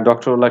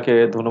ডক্টর ওলাকে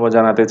ধন্যবাদ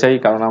জানাতে চাই,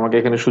 কারণ আমাকে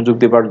এখানে সুযোগ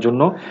দেবার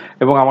জন্য।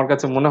 এবং আমার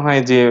কাছে মনে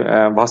হয় যে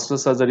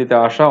ভাস্কুলার সার্জারিতে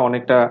আসা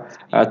অনেকটা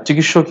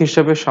চিকিৎসক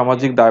হিসেবে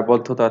সামাজিক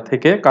দায়বদ্ধতা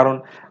থেকে, কারণ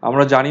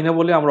আমরা জানি না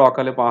বলে আমরা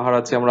অকালে পা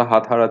হারাচ্ছি, আমরা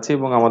হাত হারাচ্ছি,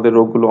 এবং আমাদের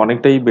রোগগুলো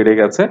অনেকটাই বেড়ে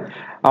গেছে।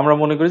 আমরা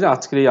মনে করি যে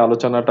আজকের এই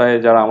আলোচনাটায়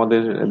যারা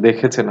আমাদের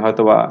দেখেছেন,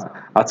 হয়তোবা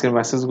আজকের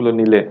মেসেজগুলো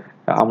নিলে,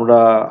 আমরা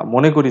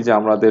মনে করি যে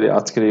আমাদের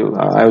আজকের এই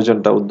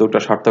আয়োজনটা, উদ্যোগটা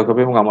সার্থক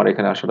হবে, এবং আমার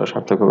এখানে আসাটা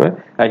সার্থক হবে।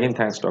 Again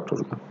thanks doctor.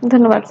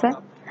 ধন্যবাদ স্যার।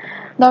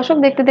 দর্শক,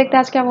 দেখতে দেখতে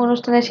আজকে আমরা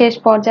অনুষ্ঠানের শেষ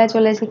পর্যায়ে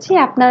চলে এসেছি।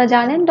 আপনারা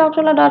জানেন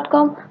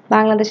ডক্টরলা.কম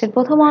বাংলাদেশের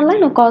প্রথম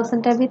অনলাইন ও কল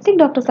সেন্টার ভিত্তিক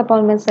ডক্টরস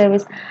অ্যাপয়েন্টমেন্ট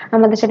সার্ভিস।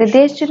 আমাদের সাথে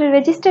দেশ জুড়ে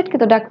রেজিস্টার্ড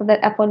কিন্তু ডাক্তারদের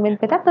অ্যাপয়েন্টমেন্ট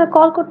পেতে আপনারা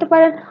কল করতে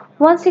পারেন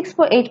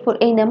 16484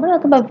 এই নাম্বার,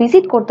 অথবা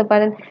ভিজিট করতে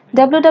পারেন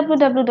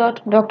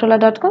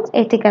www.doctorla.com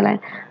এই ঠিকানায়।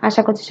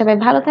 আশা করছি সবাই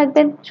ভালো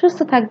থাকবেন, সুস্থ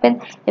থাকবেন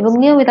এবং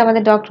নিয়মিত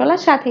আমাদের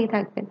ডক্টরলার সাথেই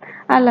থাকবেন।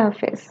 আল্লাহ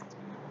হাফেজ।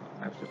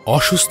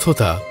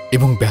 অসুস্থতা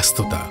এবং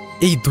ব্যস্ততা,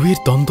 এই দুইয়ের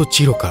দ্বন্দ্ব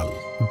চিরকাল।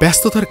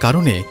 ব্যস্ততার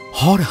কারণে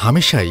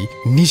হামেশাই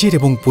নিজের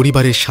এবং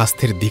পরিবারের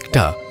স্বাস্থ্যের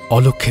দিকটা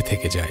অলক্ষ্যে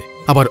থেকে যায়।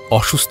 আবার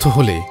অসুস্থ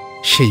হলে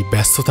সেই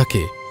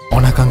ব্যস্ততাকে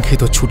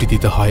অনাকাঙ্ক্ষিত ছুটি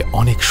দিতে হয়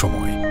অনেক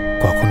সময়,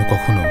 কখনো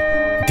কখনো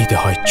দিতে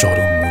হয়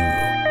চরম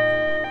মূল্য।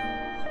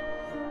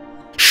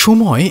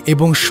 সময়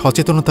এবং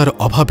সচেতনতার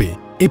অভাবে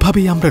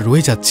এভাবেই আমরা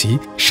রয়ে যাচ্ছি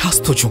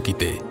স্বাস্থ্য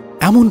ঝুঁকিতে।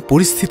 এমন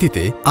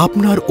পরিস্থিতিতে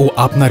আপনার ও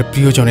আপনার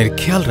প্রিয়জনের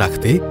খেয়াল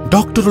রাখতে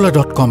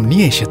doctorola.com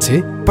নিয়ে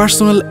এসেছে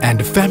personal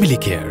and family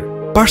care.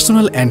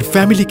 Personal and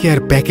family care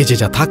প্যাকেজে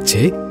যা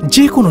থাকছে,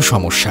 যে কোনো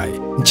সমস্যায়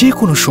যে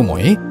কোনো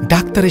সময়ে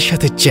ডাক্তারের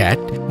সাথে চ্যাট,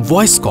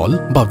 ভয়েস কল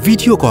বা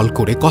ভিডিও কল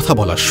করে কথা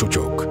বলার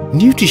সুযোগ,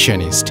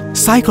 নিউট্রিশনিস্ট,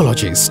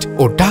 সাইকোলজিস্ট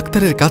ও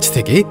ডাক্তারের কাছ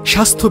থেকে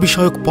স্বাস্থ্য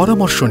বিষয়ক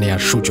পরামর্শ নেয়ার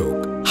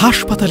সুযোগ,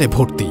 হাসপাতালে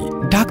ভর্তি,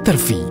 ডাক্তার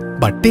ফি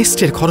বা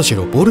টেস্টের খরচের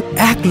ওপর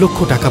 1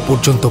 লক্ষ টাকা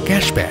পর্যন্ত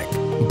ক্যাশব্যাক,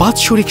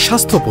 বাৎসরিক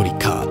স্বাস্থ্য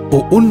পরীক্ষা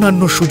ও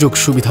অন্যান্য সুযোগ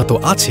সুবিধা তো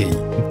আছেই।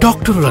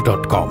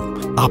 doctorola.com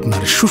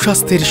আপনার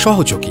সুস্বাস্থ্যের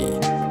সহযোগী।